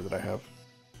wood armor that I have.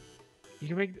 You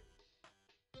can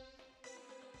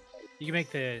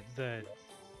make the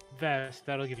vest.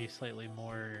 That'll give you slightly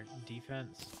more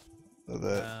defense. So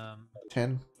the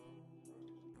tin.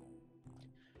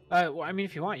 Well, I mean,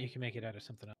 if you want, you can make it out of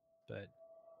something else. But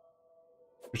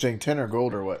You're saying tin or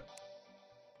gold or what?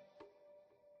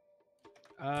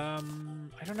 I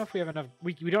don't know if we have enough.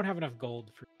 We don't have enough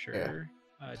gold for sure.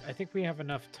 Yeah. I think we have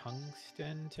enough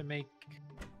tungsten to make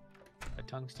a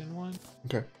tungsten one.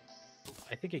 Okay.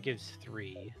 I think it gives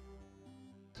 3.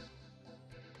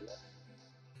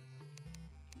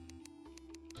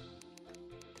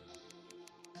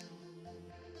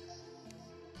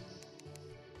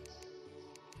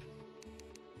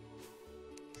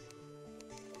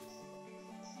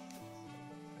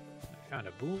 I found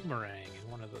a boomerang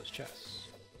in one of those chests.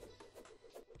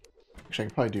 Actually, I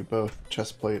can probably do both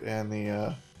chest plate and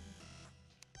the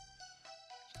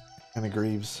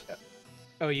greaves.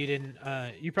 Oh, you didn't.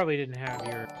 You probably didn't have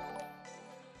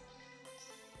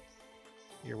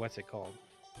your what's it called?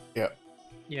 Yeah.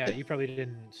 Yeah, you probably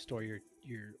didn't store your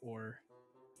ore.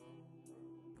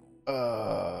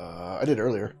 I did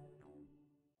earlier.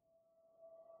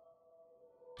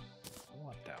 I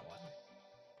want that one.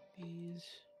 These.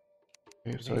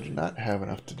 Okay, so I do not have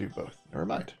enough to do both. Never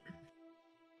mind.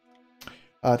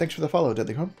 Thanks for the follow,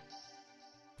 Deadly Home.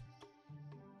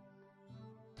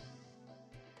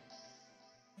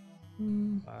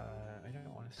 I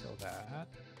don't want to sell that.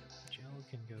 Gel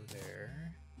can go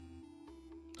there.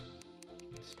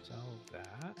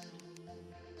 that.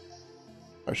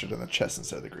 I should have done the chest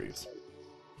instead of the greaves.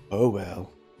 Oh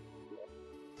well.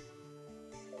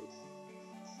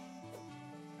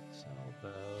 Sell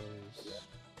those.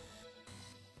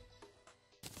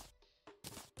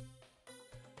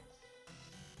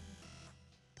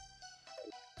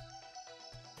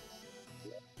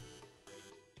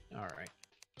 All right.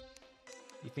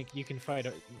 You think you can fight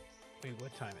a... Wait,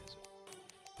 what time is it?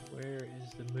 Where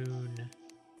is the moon?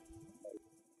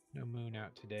 No moon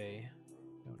out today.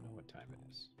 Don't know what time it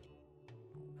is.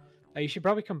 You should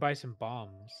probably come buy some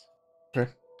bombs. Okay.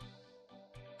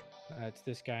 It's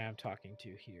this guy I'm talking to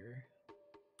here.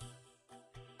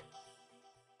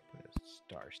 Put a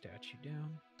star statue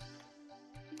down.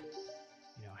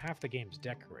 You know, half the game's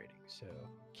decorating, so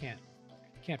can't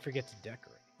forget to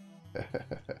decorate.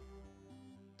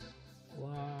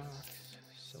 Blocks,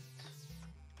 silt.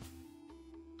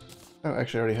 Oh,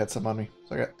 actually, I already had some on me,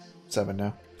 so I got 7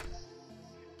 now.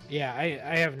 Yeah,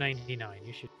 I have 99.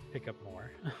 You should pick up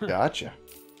more. Gotcha.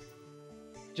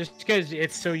 Just because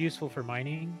it's so useful for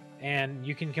mining, and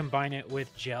you can combine it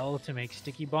with gel to make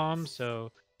sticky bombs, so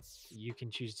you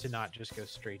can choose to not just go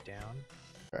straight down.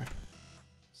 Okay.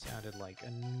 Sounded like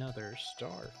another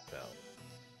star fell.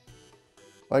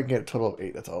 Well, I can get a total of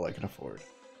 8. That's all I can afford.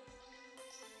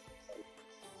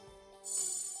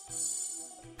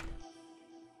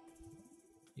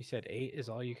 You said 8 is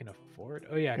all you can afford?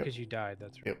 Oh yeah, Yep. because you died.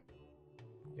 That's right.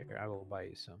 Yep. Here, I will buy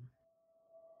you some.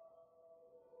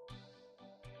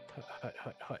 Hut, hut,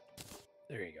 hut, hut.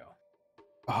 There you go.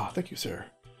 Ah, thank you, sir.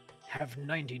 Have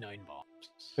 99 bombs.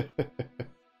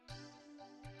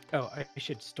 Oh, I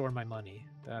should store my money.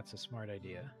 That's a smart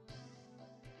idea.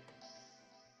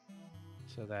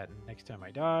 So that next time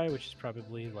I die, which is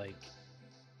probably like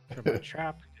from a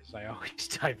trap, because I always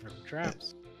die from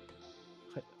traps.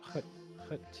 Hut, hut,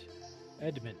 hut.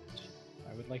 Edmund,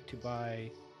 I would like to buy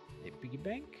a piggy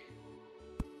bank.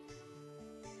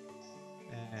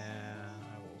 And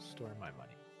I will store my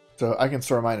money. So I can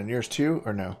store mine in yours too,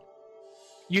 or no?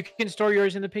 You can store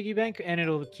yours in the piggy bank, and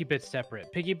it'll keep it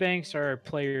separate. Piggy banks are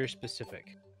player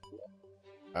specific.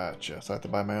 Gotcha. So I have to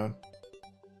buy my own?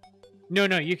 No,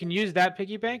 you can use that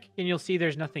piggy bank, and you'll see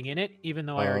there's nothing in it, even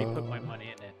though I already put my money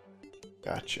in it.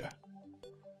 Gotcha.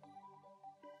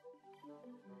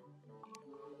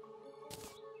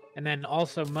 And then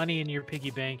also money in your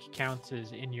piggy bank counts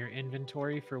as in your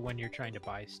inventory for when you're trying to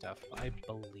buy stuff, I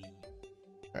believe.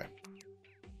 Okay.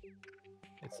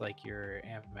 It's like your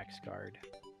Amex card.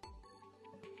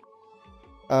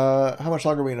 How much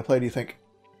longer are we gonna play, do you think?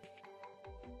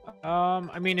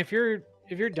 I mean, if you're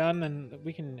done, then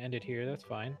we can end it here. That's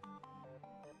fine.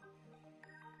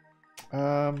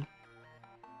 Or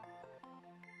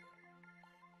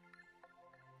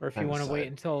Or if you want to wait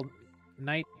until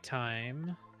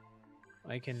nighttime,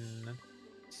 I can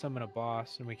summon a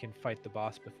boss and we can fight the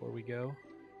boss before we go.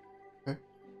 Okay.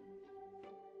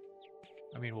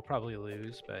 I mean, we'll probably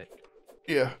lose, but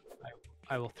yeah.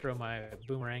 I will throw my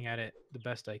boomerang at it the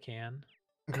best I can.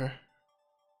 Okay.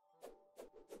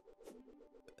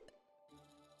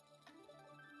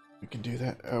 We can do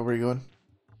that. Where are you going?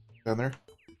 Down there?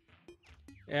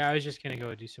 Yeah, I was just gonna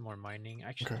go do some more mining.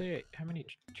 Actually, Okay. how many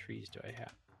trees do I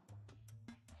have?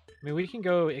 I mean, we can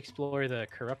go explore the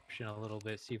corruption a little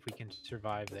bit, see if we can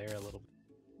survive there a little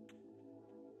bit.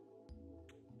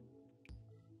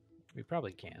 We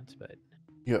probably can't, but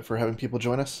You up for having people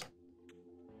join us?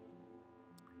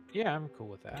 yeah, I'm cool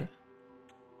with that. Okay.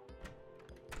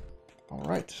 All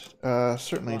right.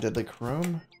 Certainly Deadly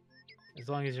Chrome. As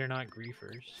long as you're not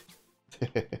griefers.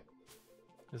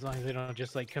 As long as they don't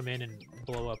just like come in and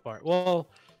blow up our... Well,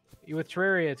 with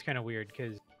Terraria, it's kind of weird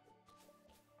because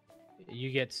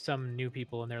you get some new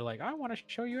people and they're like, I want to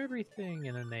show you everything.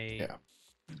 And then they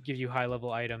give you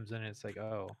high-level items and it's like,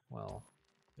 oh, well,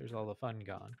 there's all the fun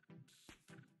gone.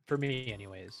 For me,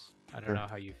 anyways. I don't know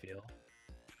how you feel.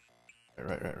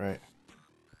 Right.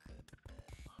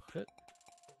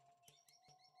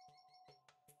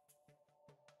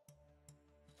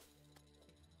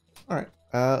 All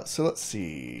right. So let's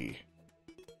see.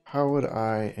 How would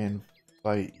I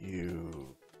invite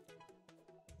you?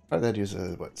 Probably I'd use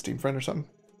a Steam friend or something.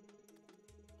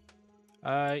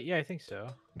 Yeah, I think so.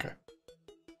 Okay.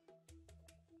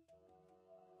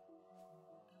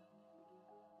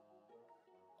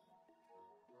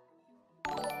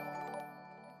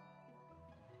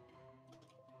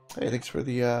 Hey, thanks for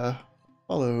the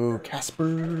follow,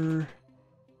 Casper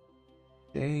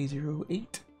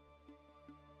J08.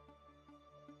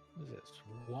 What is this?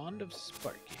 Wand of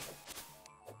Sparking.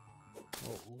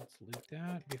 Well, let's loot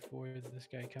that before this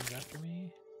guy comes after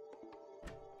me.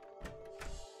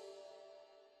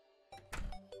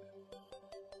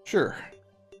 Sure.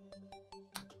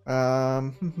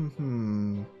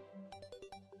 Um.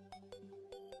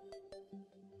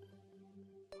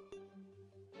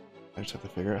 I just have to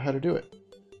figure out how to do it.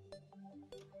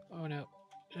 Oh no.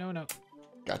 No, no.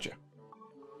 Gotcha.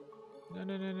 No,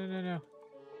 no, no, no, no, no.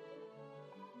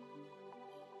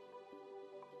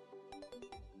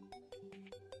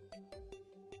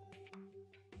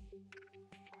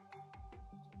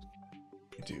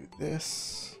 Do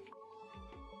this.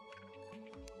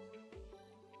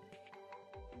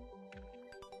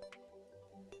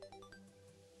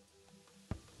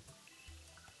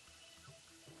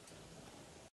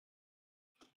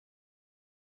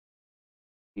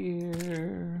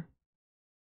 Here.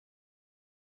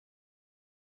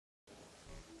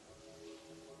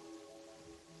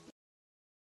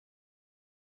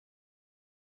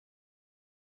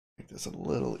 Make this a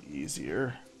little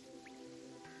easier.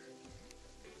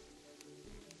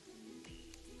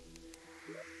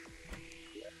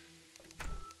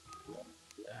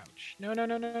 Ouch. No, no,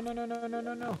 no, no, no, no, no, no, no,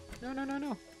 no. No, no, no,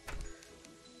 no.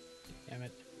 Damn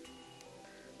it.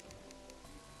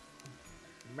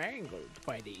 Mangled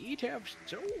by the eater of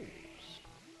souls.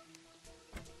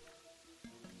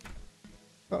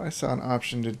 Thought I saw an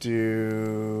option to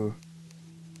do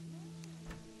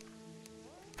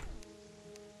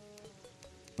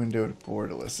windowed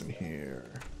borderless in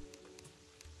here.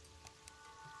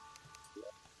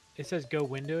 It says go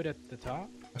windowed at the top.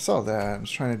 I saw that. I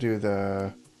was trying to do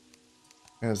the.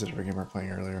 That was a different game we were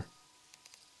playing earlier.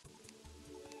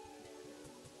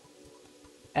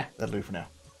 That'll do for now.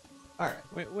 All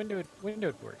right. Windowed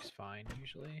works fine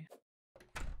usually.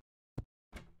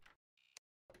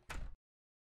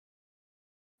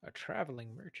 A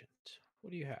traveling merchant. What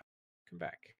do you have? Come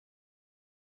back.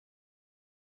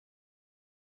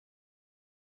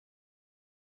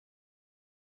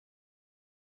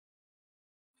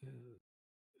 Ooh,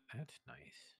 that's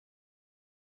nice.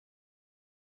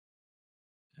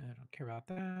 I don't care about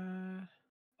that.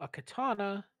 A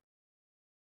katana.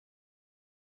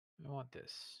 I want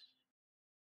this.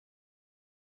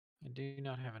 I do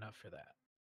not have enough for that.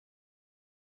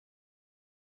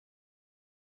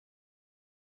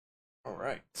 All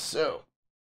right. So.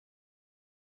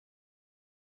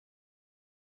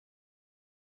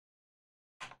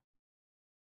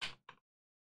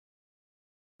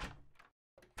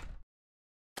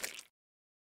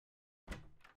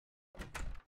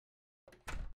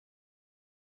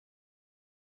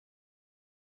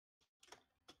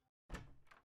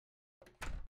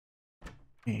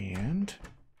 And.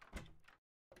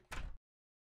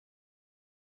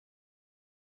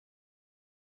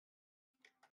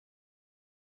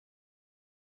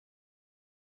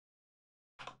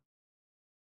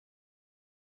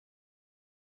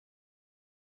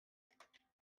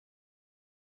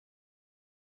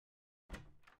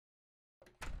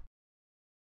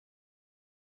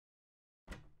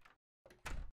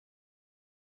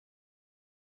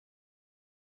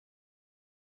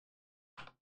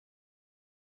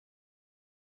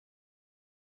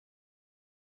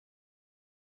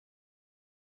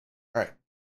 All right.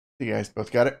 You guys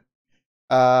both got it.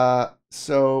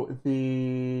 So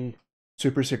the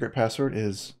super secret password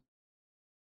is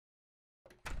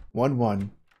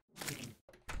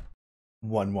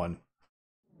 1111.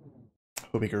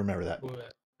 Hope you can remember that. Ooh,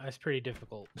 that's pretty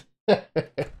difficult. Let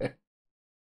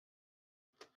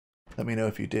me know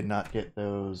if you did not get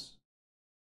those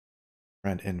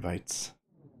friend invites.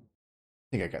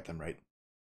 I think I got them right.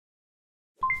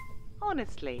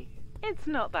 Honestly, it's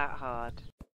not that hard.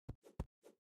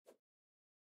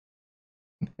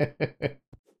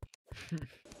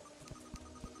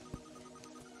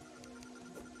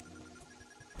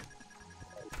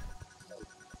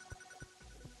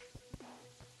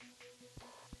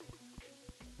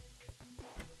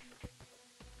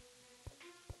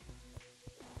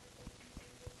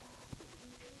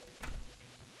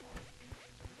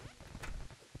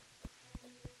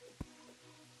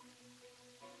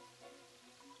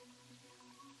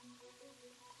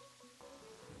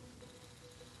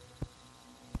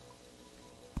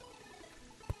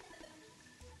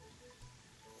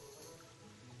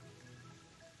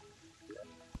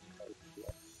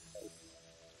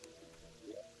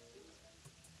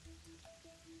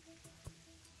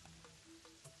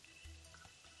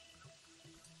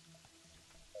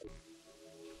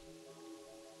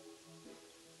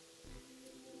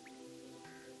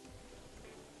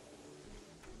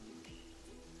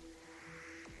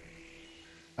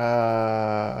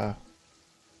 uh,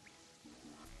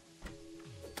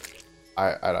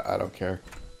 I don't care,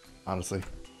 honestly.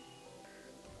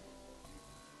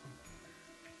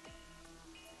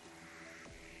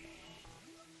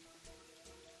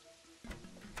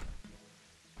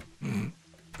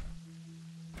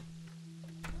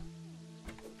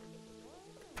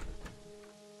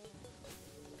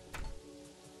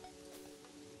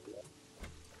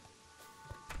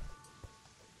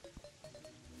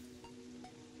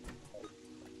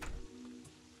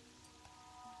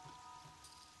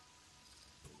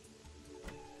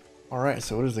 All right,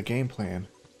 so what is the game plan?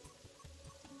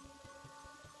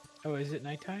 Oh, is it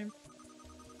nighttime?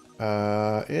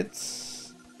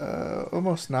 It's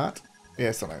almost not. Yeah,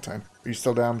 it's still nighttime. Are you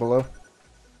still down below?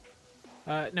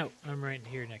 No, I'm right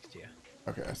here next to you.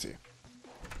 Okay, I see.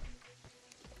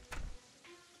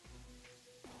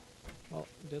 Well,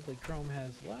 Deadly Chrome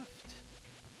has left.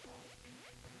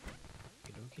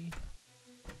 Okey-dokey.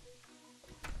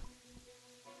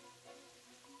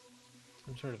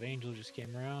 Some sort of angel just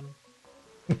came around.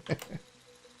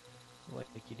 Like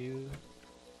you do.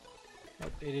 Oh,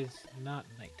 it is not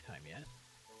nighttime yet.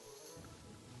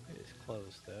 It is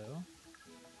closed, though.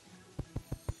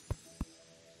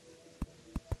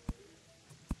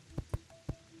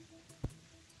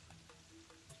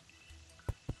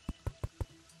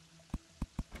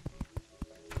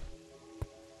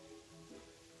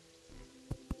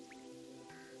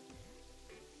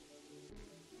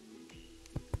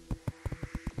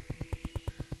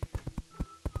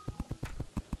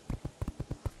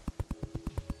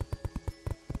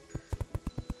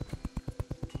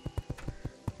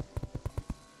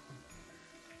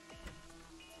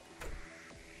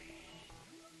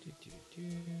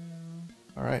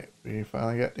 All right, we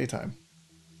finally got daytime.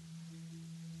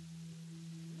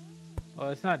 Well,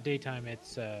 it's not daytime,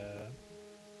 it's the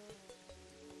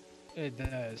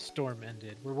storm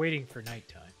ended. We're waiting for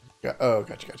nighttime. Oh,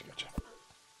 gotcha.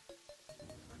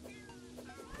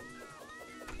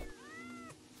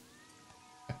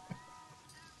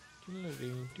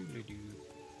 Doodle-doo, doodle-doo.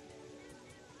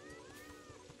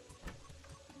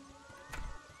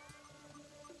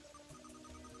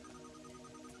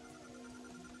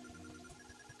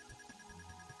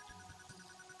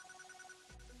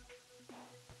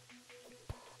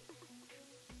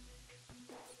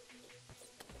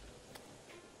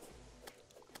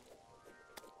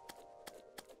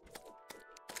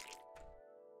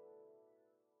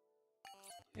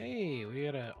 Hey, we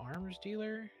got an arms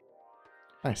dealer.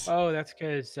 Nice. Oh, that's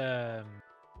because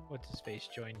what's his face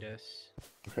joined us.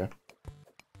 Okay.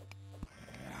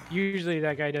 Usually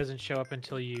that guy doesn't show up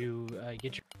until you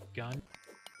get your gun.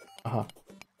 Uh-huh.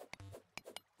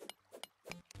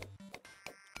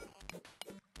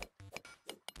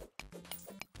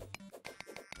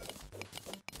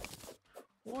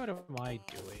 What am I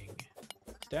doing?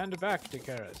 Stand back,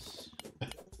 Dikaris.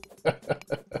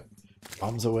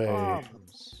 Bombs away. Bombs.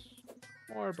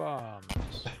 More bombs.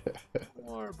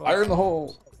 More bombs. Fire in the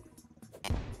hole.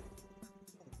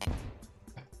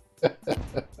 Uh-oh.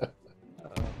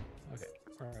 Okay,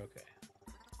 we're okay.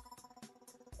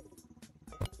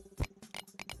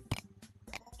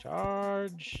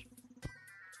 Charge.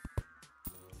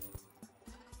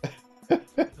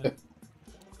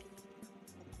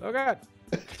 Oh god.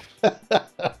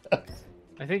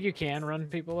 I think you can run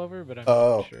people over, but I'm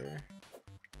not sure.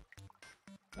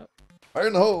 Fire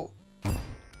in the hole.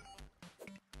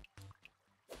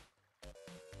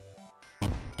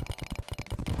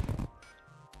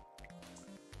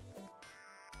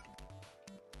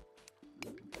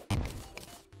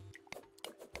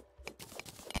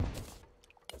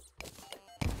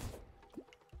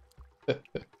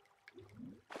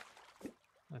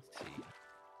 Let's see.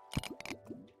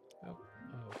 Oh,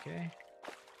 okay.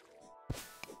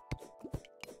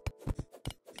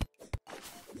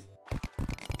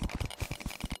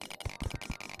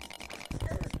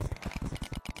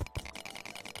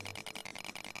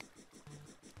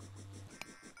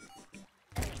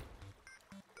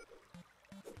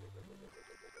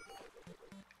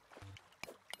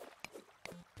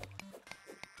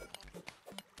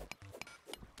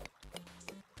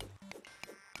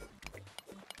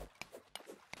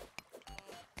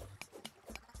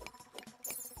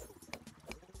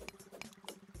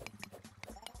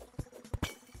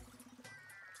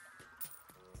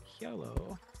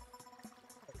 Yellow.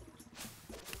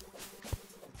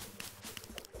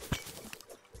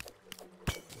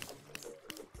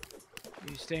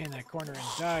 You stay in that corner and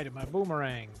die to my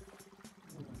boomerang.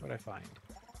 What'd I find?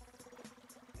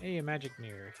 Hey, a magic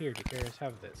mirror. Here, Dakaris,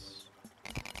 have this.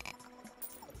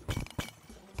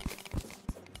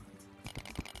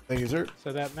 Thank you, sir.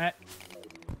 So that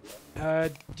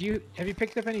have you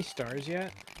picked up any stars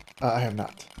yet? I have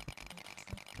not.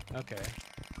 Okay.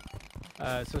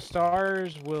 So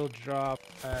stars will drop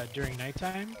during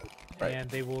nighttime, Right. and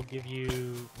they will give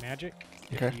you magic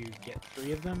if Okay. you get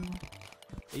 3 of them.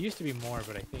 It used to be more,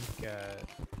 but I think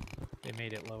they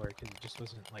made it lower because it just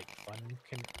wasn't like fun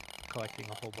collecting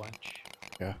a whole bunch.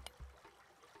 Yeah.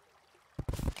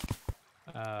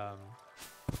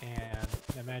 And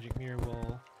the magic mirror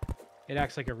it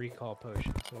acts like a recall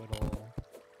potion, so it'll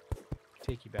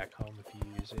take you back home if you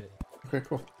use it. Okay,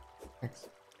 cool. Thanks.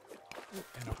 Ooh,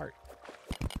 and a heart.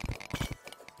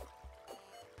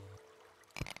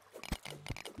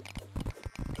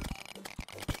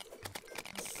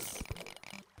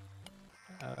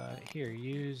 Here,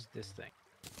 use this thing.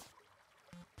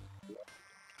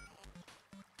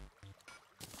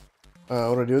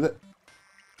 What do I do with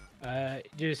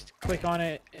it? Just click on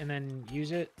it and then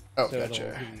use it. Oh, so gotcha.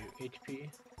 It'll give you HP.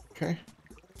 Okay.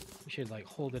 You should like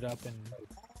hold it up and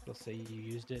it'll say you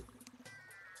used it.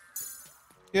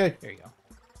 Yay. There you go.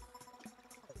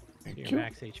 Thank Your you.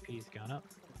 max HP's gone up.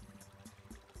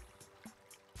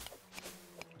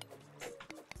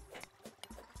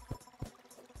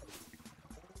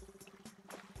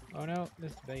 Oh no,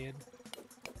 this is bad.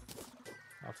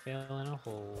 I'll fail in a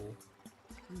hole.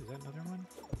 Ooh, is that another one?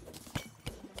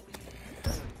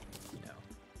 No.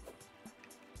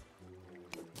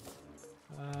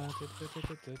 Where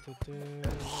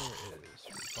is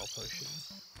recall potion?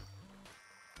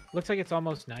 Looks like it's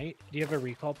almost night. Do you have a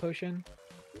recall potion?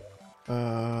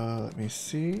 Let me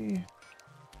see.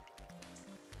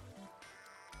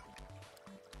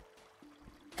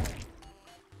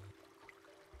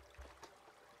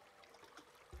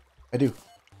 I do.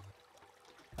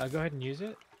 Go ahead and use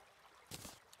it.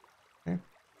 Okay.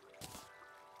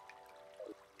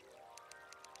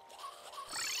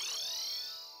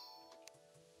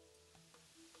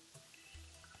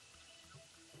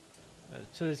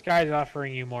 So this guy's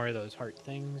offering you more of those heart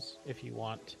things if you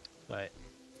want, but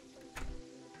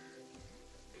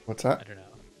What's I that? don't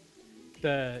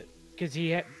know.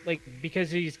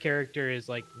 Because his character is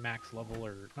like max level,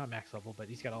 or not max level, but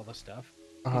he's got all the stuff.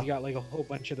 Uh-huh. He's got like a whole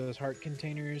bunch of those heart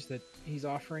containers that he's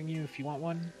offering you if you want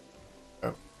one,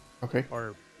 Oh, okay.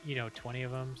 or 20 of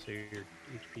them, so your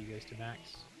HP goes to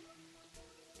max.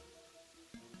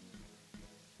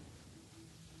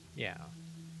 Yeah,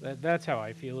 that's how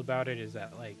I feel about it. Is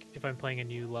that like if I'm playing a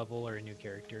new level or a new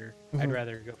character, I'd Mhm.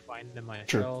 rather go find them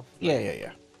Sure. myself. Yeah, but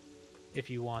yeah.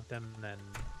 If you want them, then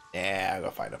Yeah, I'll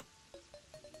go find them.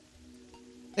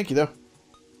 Thank you, though.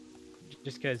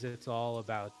 just because it's all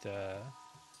about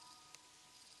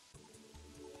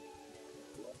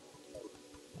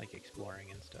like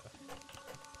exploring and stuff.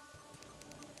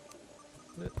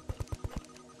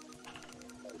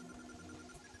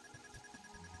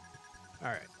 All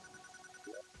right.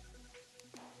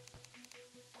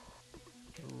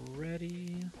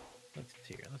 Ready? Let's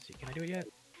see here. Let's see. Can I do it yet?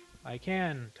 I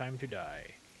can. Time to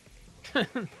die.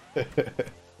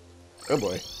 Oh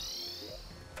boy.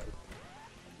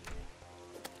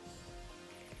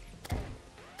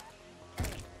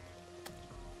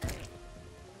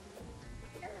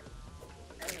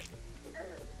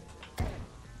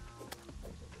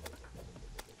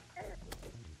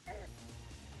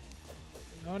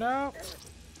 Oh no!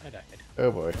 I died.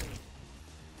 Oh boy.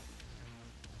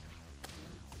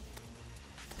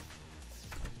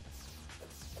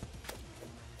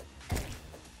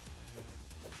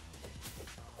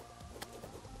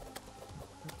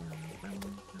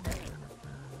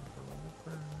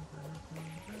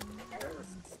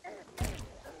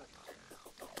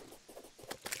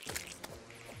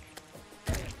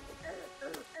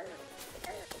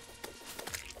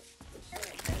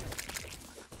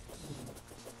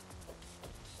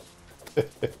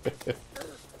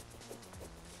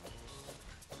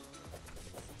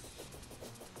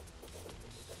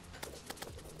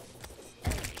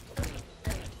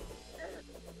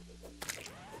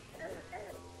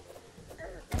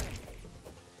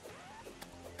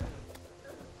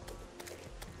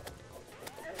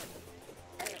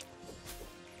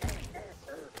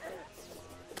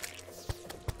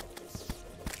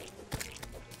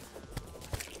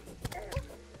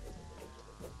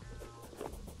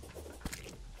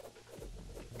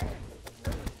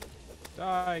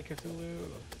 Die, Cthulhu!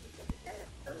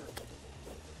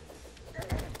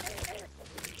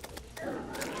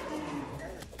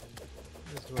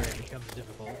 This is where it becomes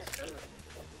difficult.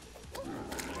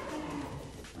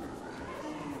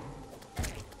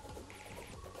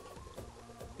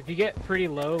 If you get pretty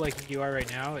low like you are right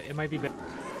now, it might be better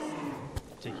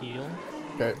to heal.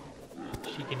 Okay.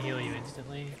 She can heal you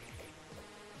instantly.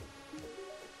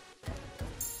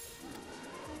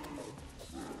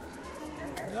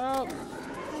 No!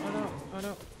 Oh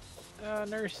no! Oh no!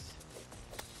 Nurse!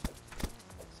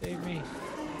 Save me!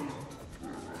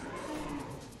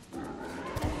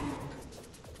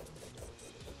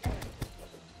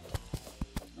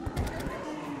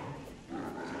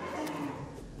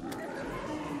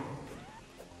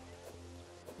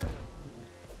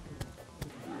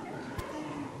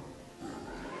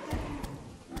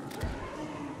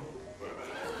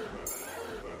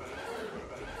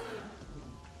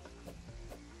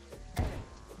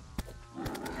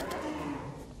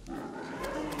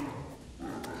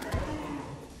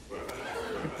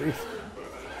 grief.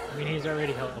 I mean, he's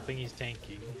already helping. He's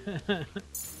tanking.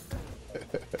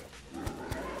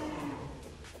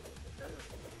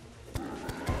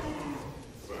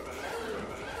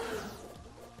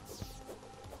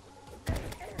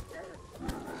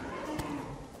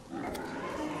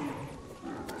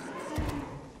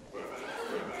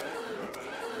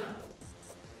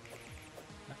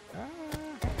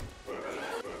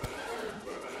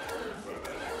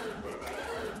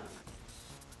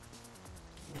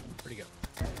 Where'd he go?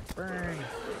 Burn.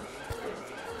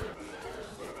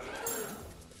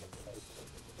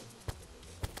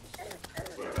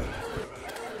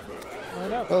 Oh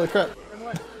no! Holy crap. Burn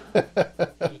one.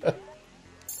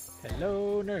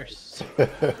 Hello, nurse.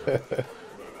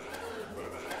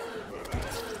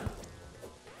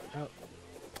 Oh.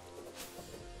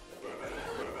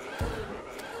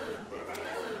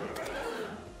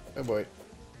 Oh boy.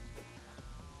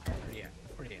 Where'd he at?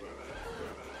 Where'd he at?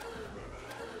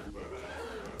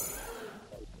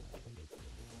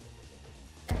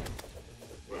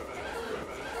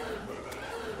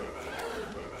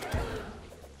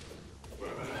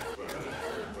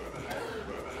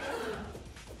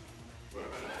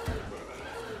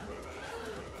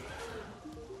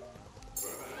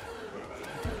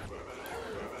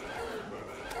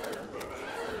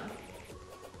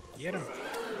 Get him.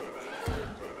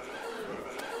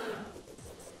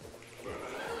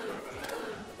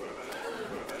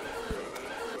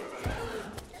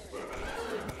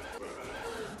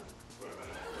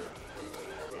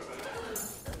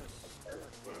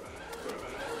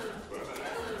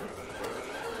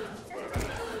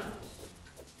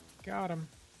 Got him.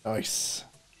 Nice.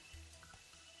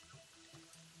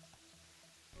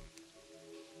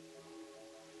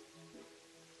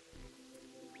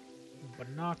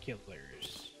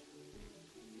 Binoculars.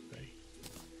 Okay.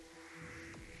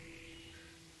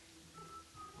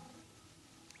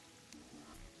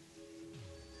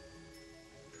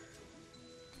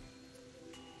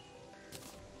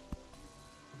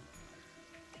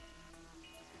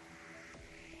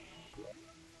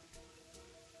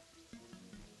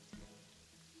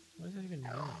 What does that even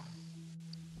mean?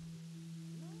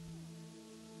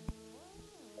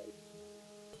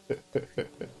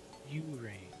 U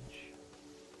range.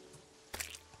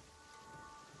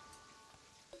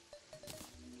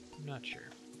 I'm not sure.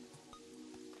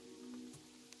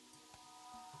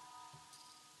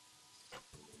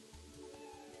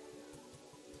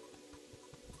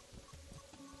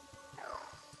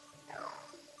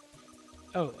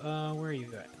 Oh, where are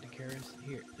you at, Dakaris?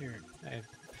 Here. I've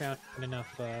found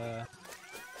enough,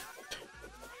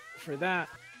 for that.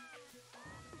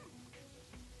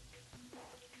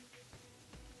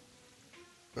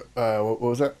 What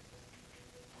was that?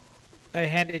 I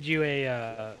handed you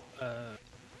a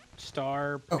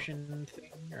star potion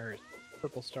thing, or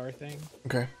purple star thing,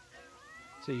 Okay.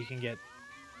 so you can get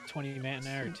 20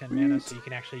 mana or 10 mana, so you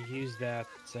can actually use that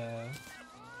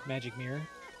magic mirror.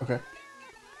 Okay.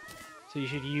 So you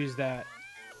should use that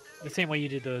the same way you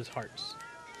did those hearts.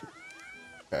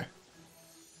 Okay.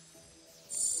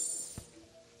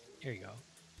 Here you go.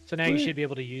 So now you should be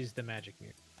able to use the magic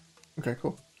mirror. Okay,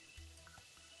 cool.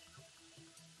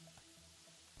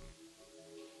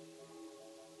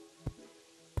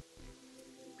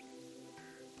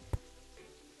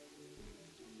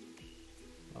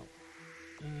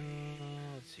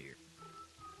 Let's see here.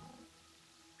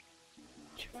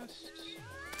 Chests.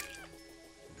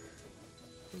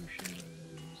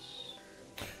 Potions.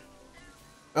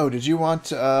 Oh, did you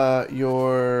want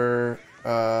your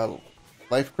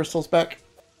life crystals back?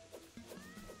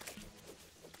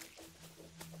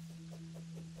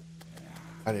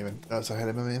 I didn't even notice I had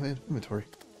them in my inventory.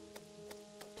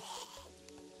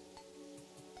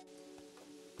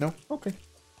 No? Okay.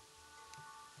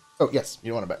 Oh, yes,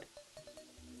 you want it back.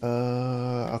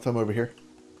 I'll throw them over here.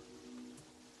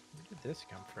 Where did this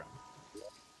come from?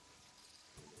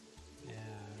 And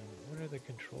what are the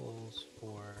controls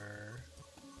for...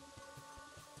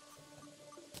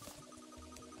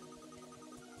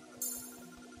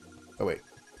 Oh, wait.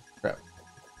 Crap.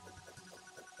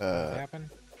 What happened?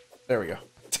 There we go.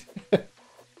 Let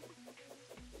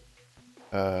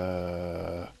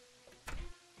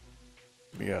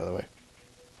me get out of the way.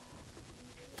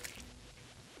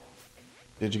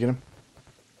 Did you get him?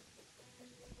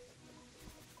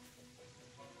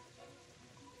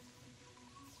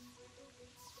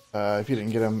 If you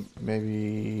didn't get him,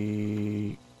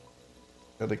 maybe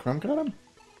Dudley Crumb got him?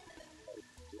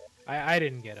 I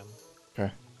didn't get them.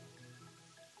 Okay.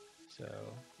 So,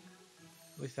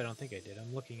 at least I don't think I did.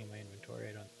 I'm looking in my inventory.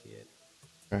 I don't see it.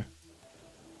 Okay.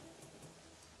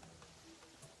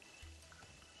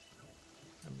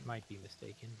 I might be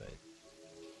mistaken, but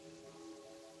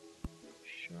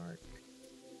shark,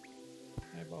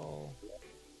 eyeball.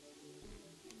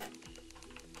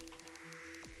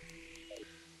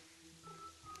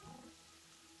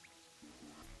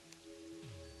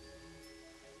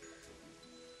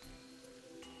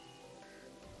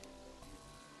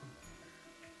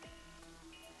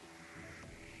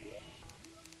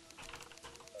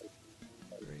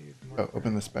 Oh,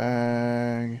 open this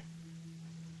bag.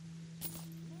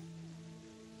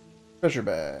 Treasure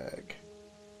bag.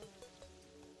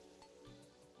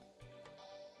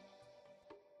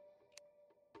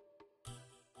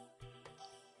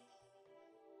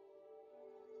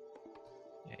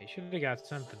 Yeah, you should have got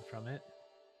something from it.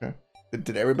 Okay.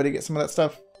 Did everybody get some of that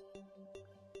stuff?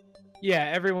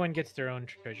 Yeah, everyone gets their own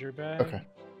treasure bag. Okay.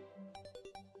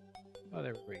 Oh,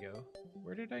 there we go.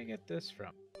 Where did I get this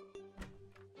from?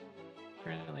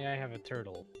 Apparently I have a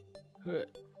turtle. Huh.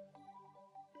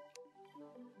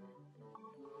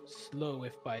 Slow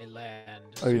if by land.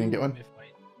 Oh, you didn't get one? If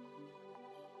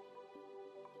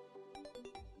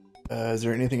by... Is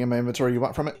there anything in my inventory you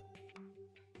want from it?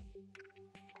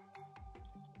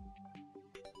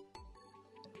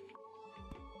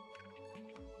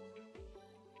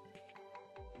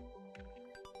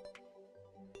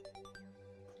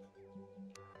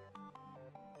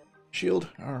 Shield.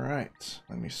 All right.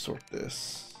 Let me sort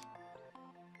this.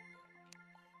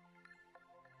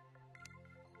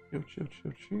 Shield, shield,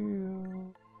 shield,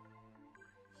 shield.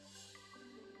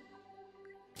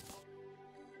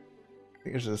 I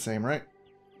think these are the same, right?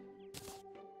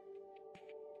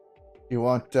 You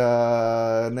want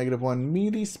 -1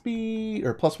 melee speed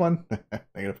or +1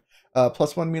 negative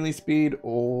 +1 melee speed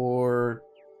or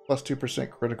 +2%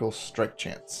 critical strike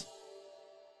chance.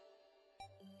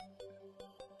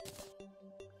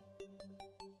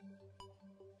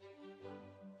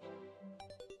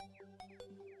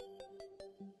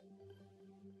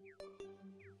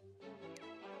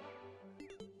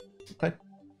 Okay.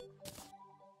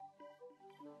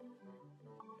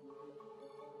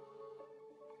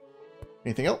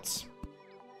 Anything else?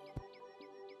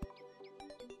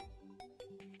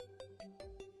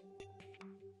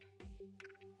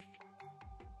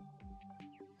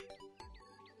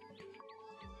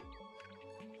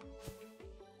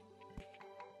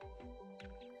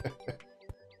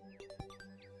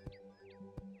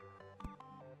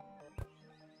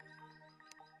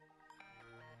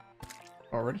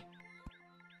 Already?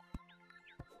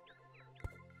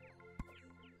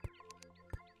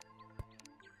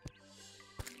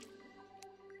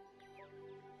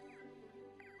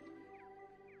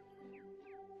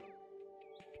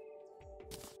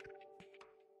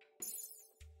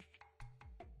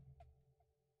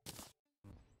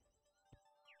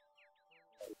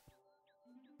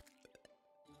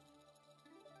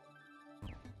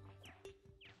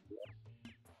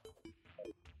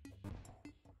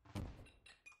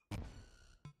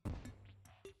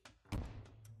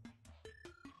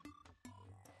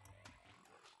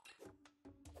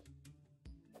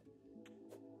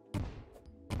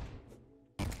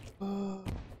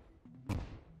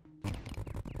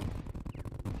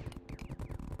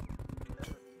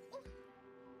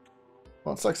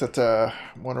 Well, it sucks that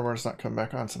Wonderworld's not coming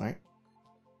back on tonight.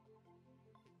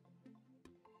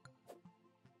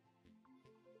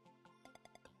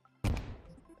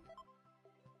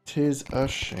 Tis a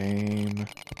shame.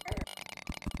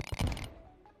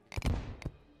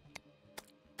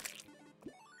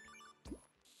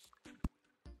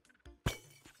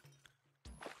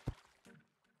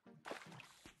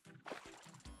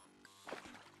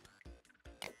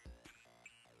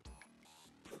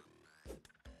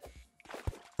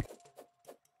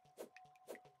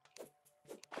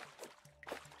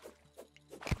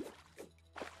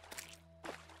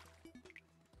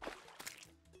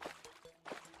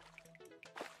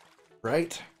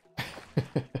 Right?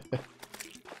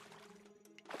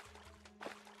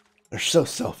 They're so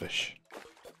selfish.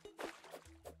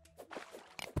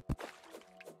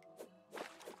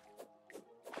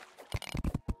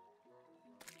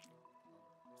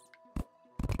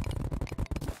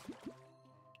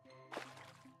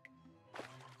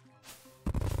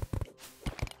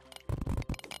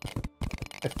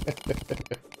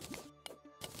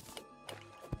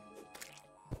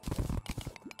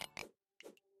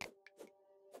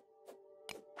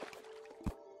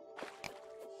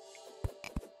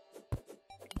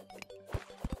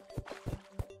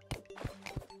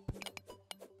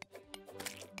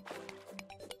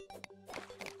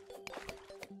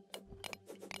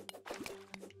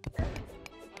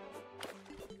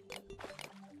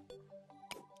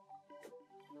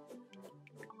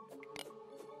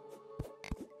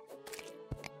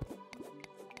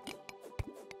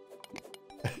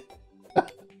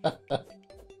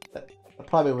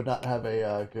 probably would not have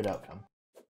a good outcome.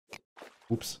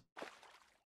 Oops.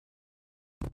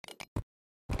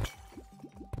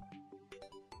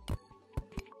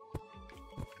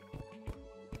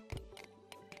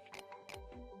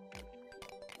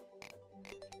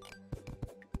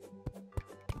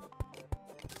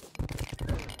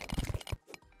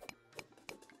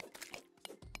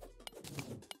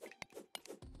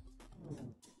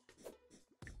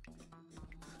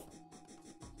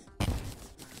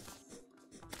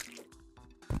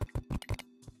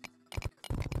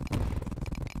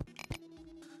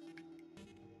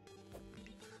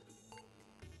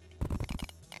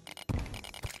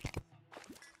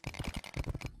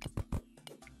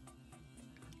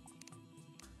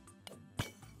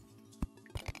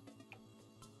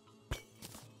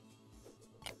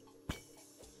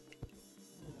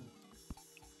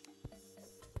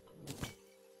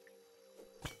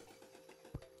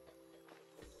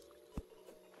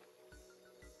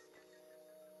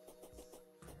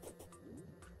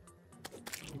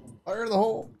 Fire in the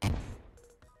hole.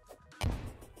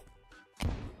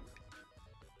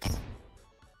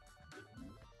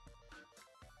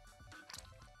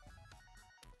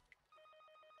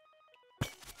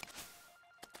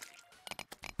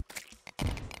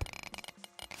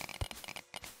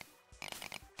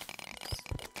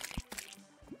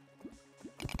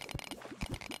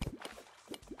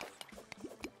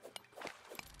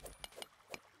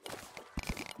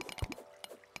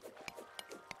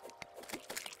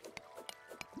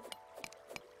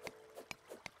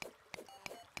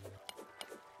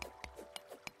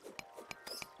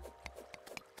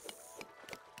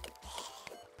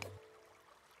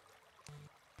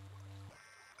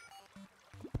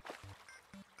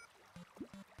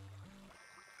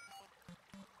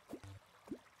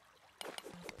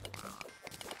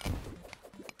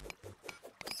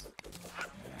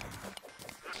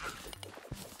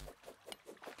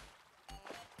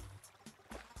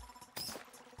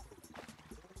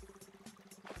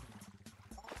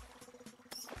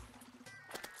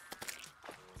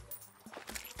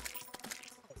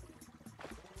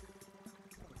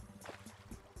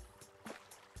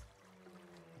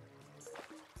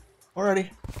 Alrighty.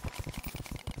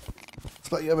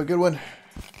 Thought you have a good one.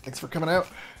 Thanks for coming out.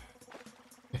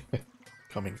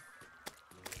 Coming.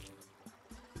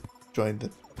 Join the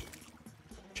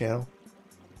channel.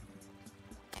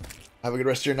 Have a good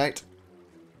rest of your night.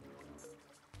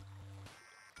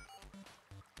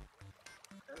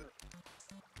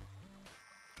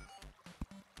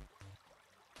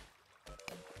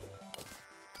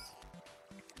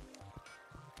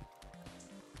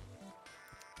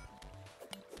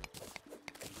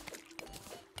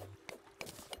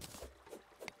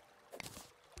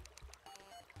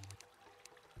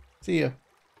 See ya.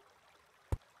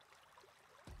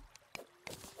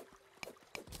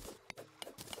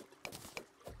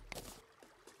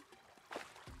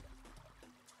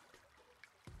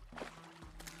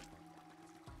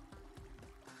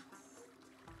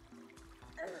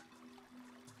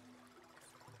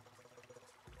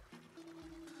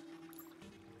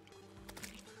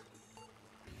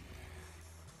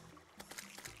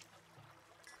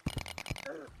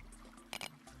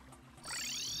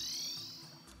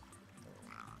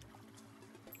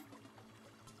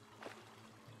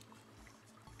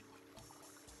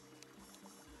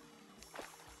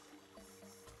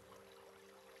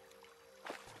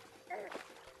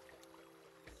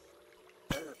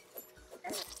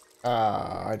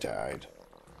 Ah, I died.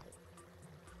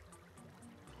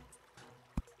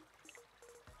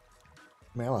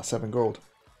 Man, I lost 7 gold.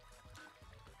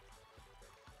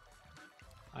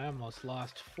 I almost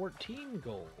lost 14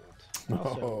 gold.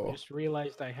 Also, Oh. just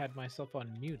realized I had myself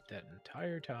on mute that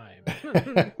entire time.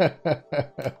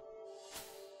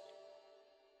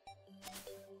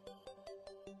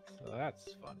 So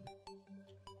that's fun.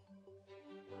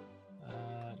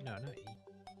 No, not E.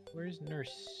 Where's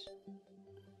Nurse?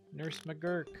 Nurse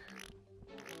McGurk.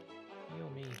 Heal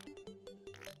me.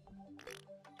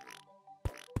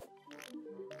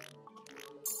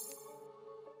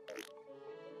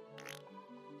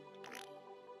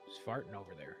 Who's farting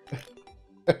over there?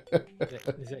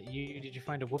 Is that you? Did you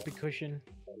find a whoopee cushion?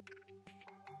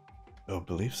 Don't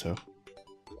believe so.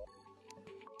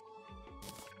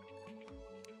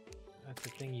 That's a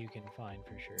thing you can find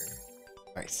for sure.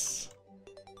 Nice.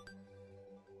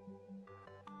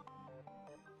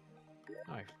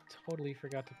 Oh, I totally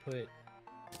forgot to put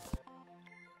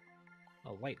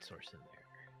a light source in there.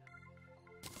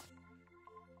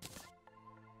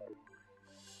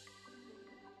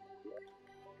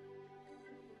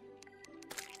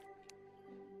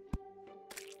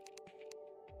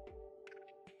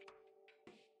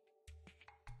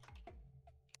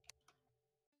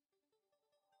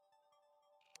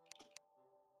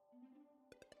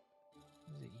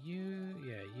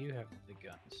 you have the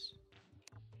guns.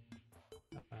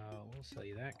 We'll sell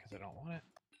you that because I don't want it.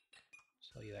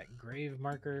 Sell you that grave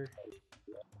marker.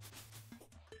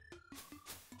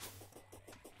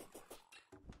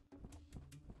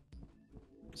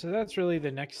 So that's really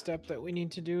the next step that we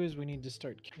need to do is we need to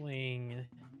start killing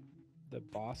the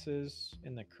bosses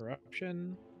in the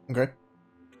corruption. Okay.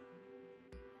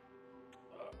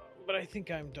 But I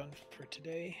think I'm done for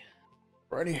today.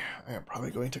 Alrighty, I am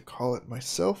probably going to call it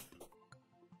myself.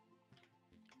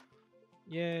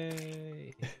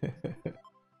 Yay!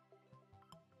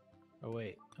 Oh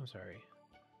wait, I'm sorry.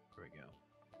 There we go.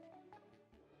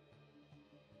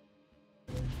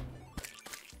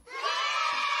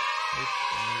 Oops,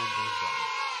 I needed those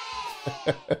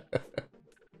done.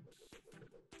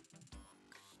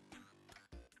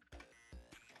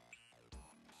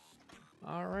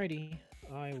 Alrighty,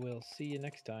 I will see you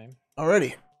next time.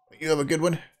 Alrighty, you have a good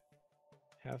one.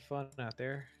 Have fun out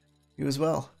there. You as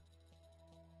well.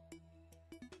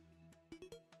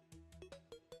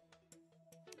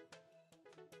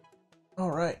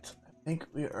 Alright, I think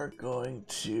we are going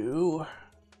to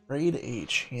raid a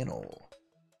channel.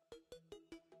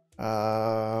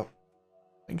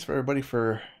 Thanks for everybody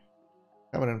for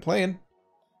coming and playing.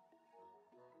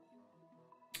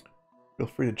 Feel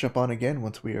free to jump on again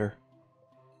once we are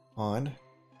on.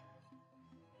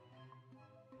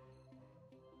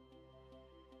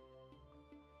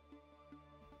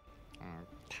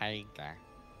 Tiger.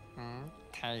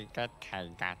 Tiger,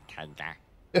 tiger, tiger.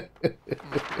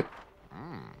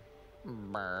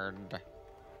 Bird.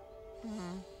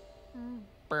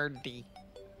 Birdie.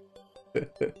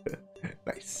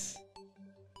 Nice.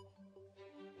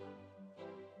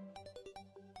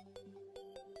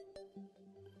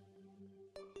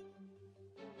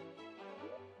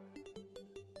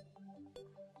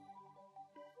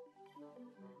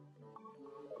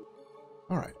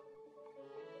 All right.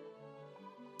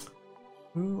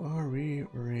 Who are we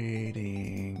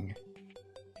raiding?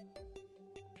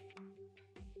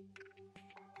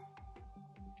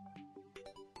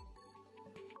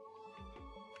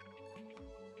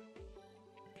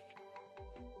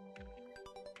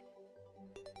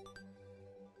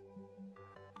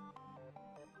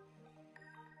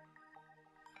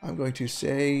 I'm going to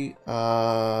say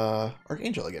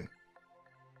Archangel again.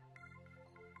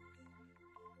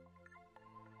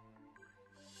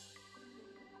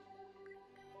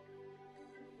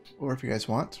 Or if you guys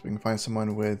want, we can find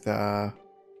someone with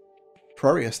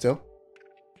Terraria still.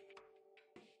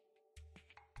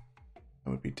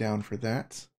 I would be down for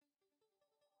that.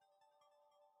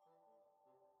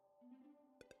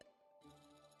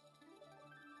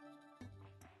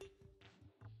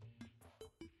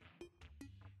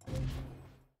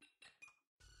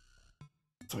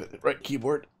 So hit the right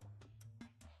keyboard.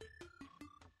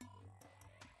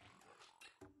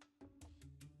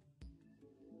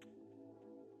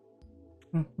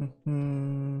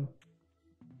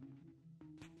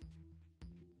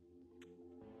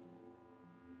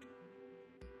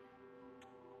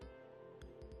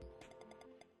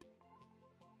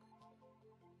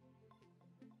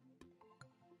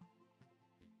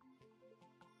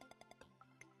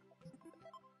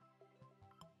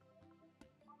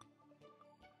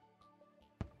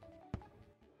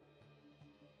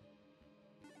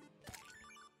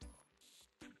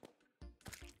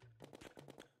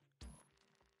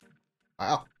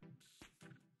 Wow.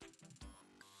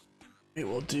 We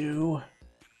will do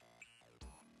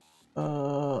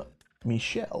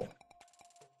Michelle.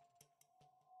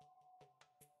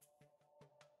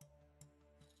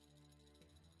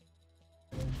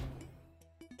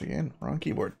 Again, wrong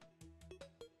keyboard.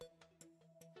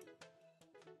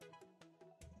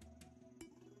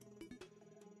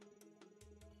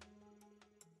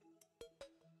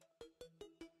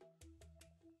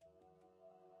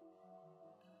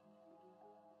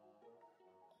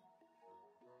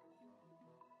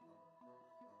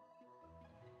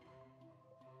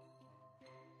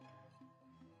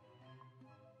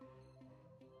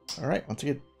 All right, once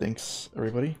again, thanks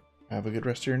everybody. Have a good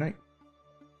rest of your night.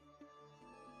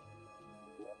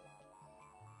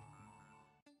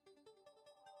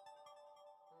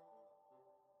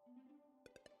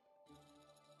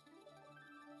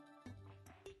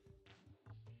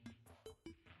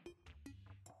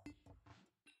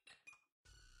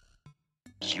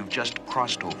 You've just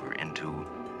crossed over into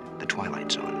the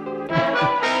Twilight Zone.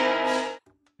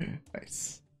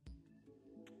 Nice.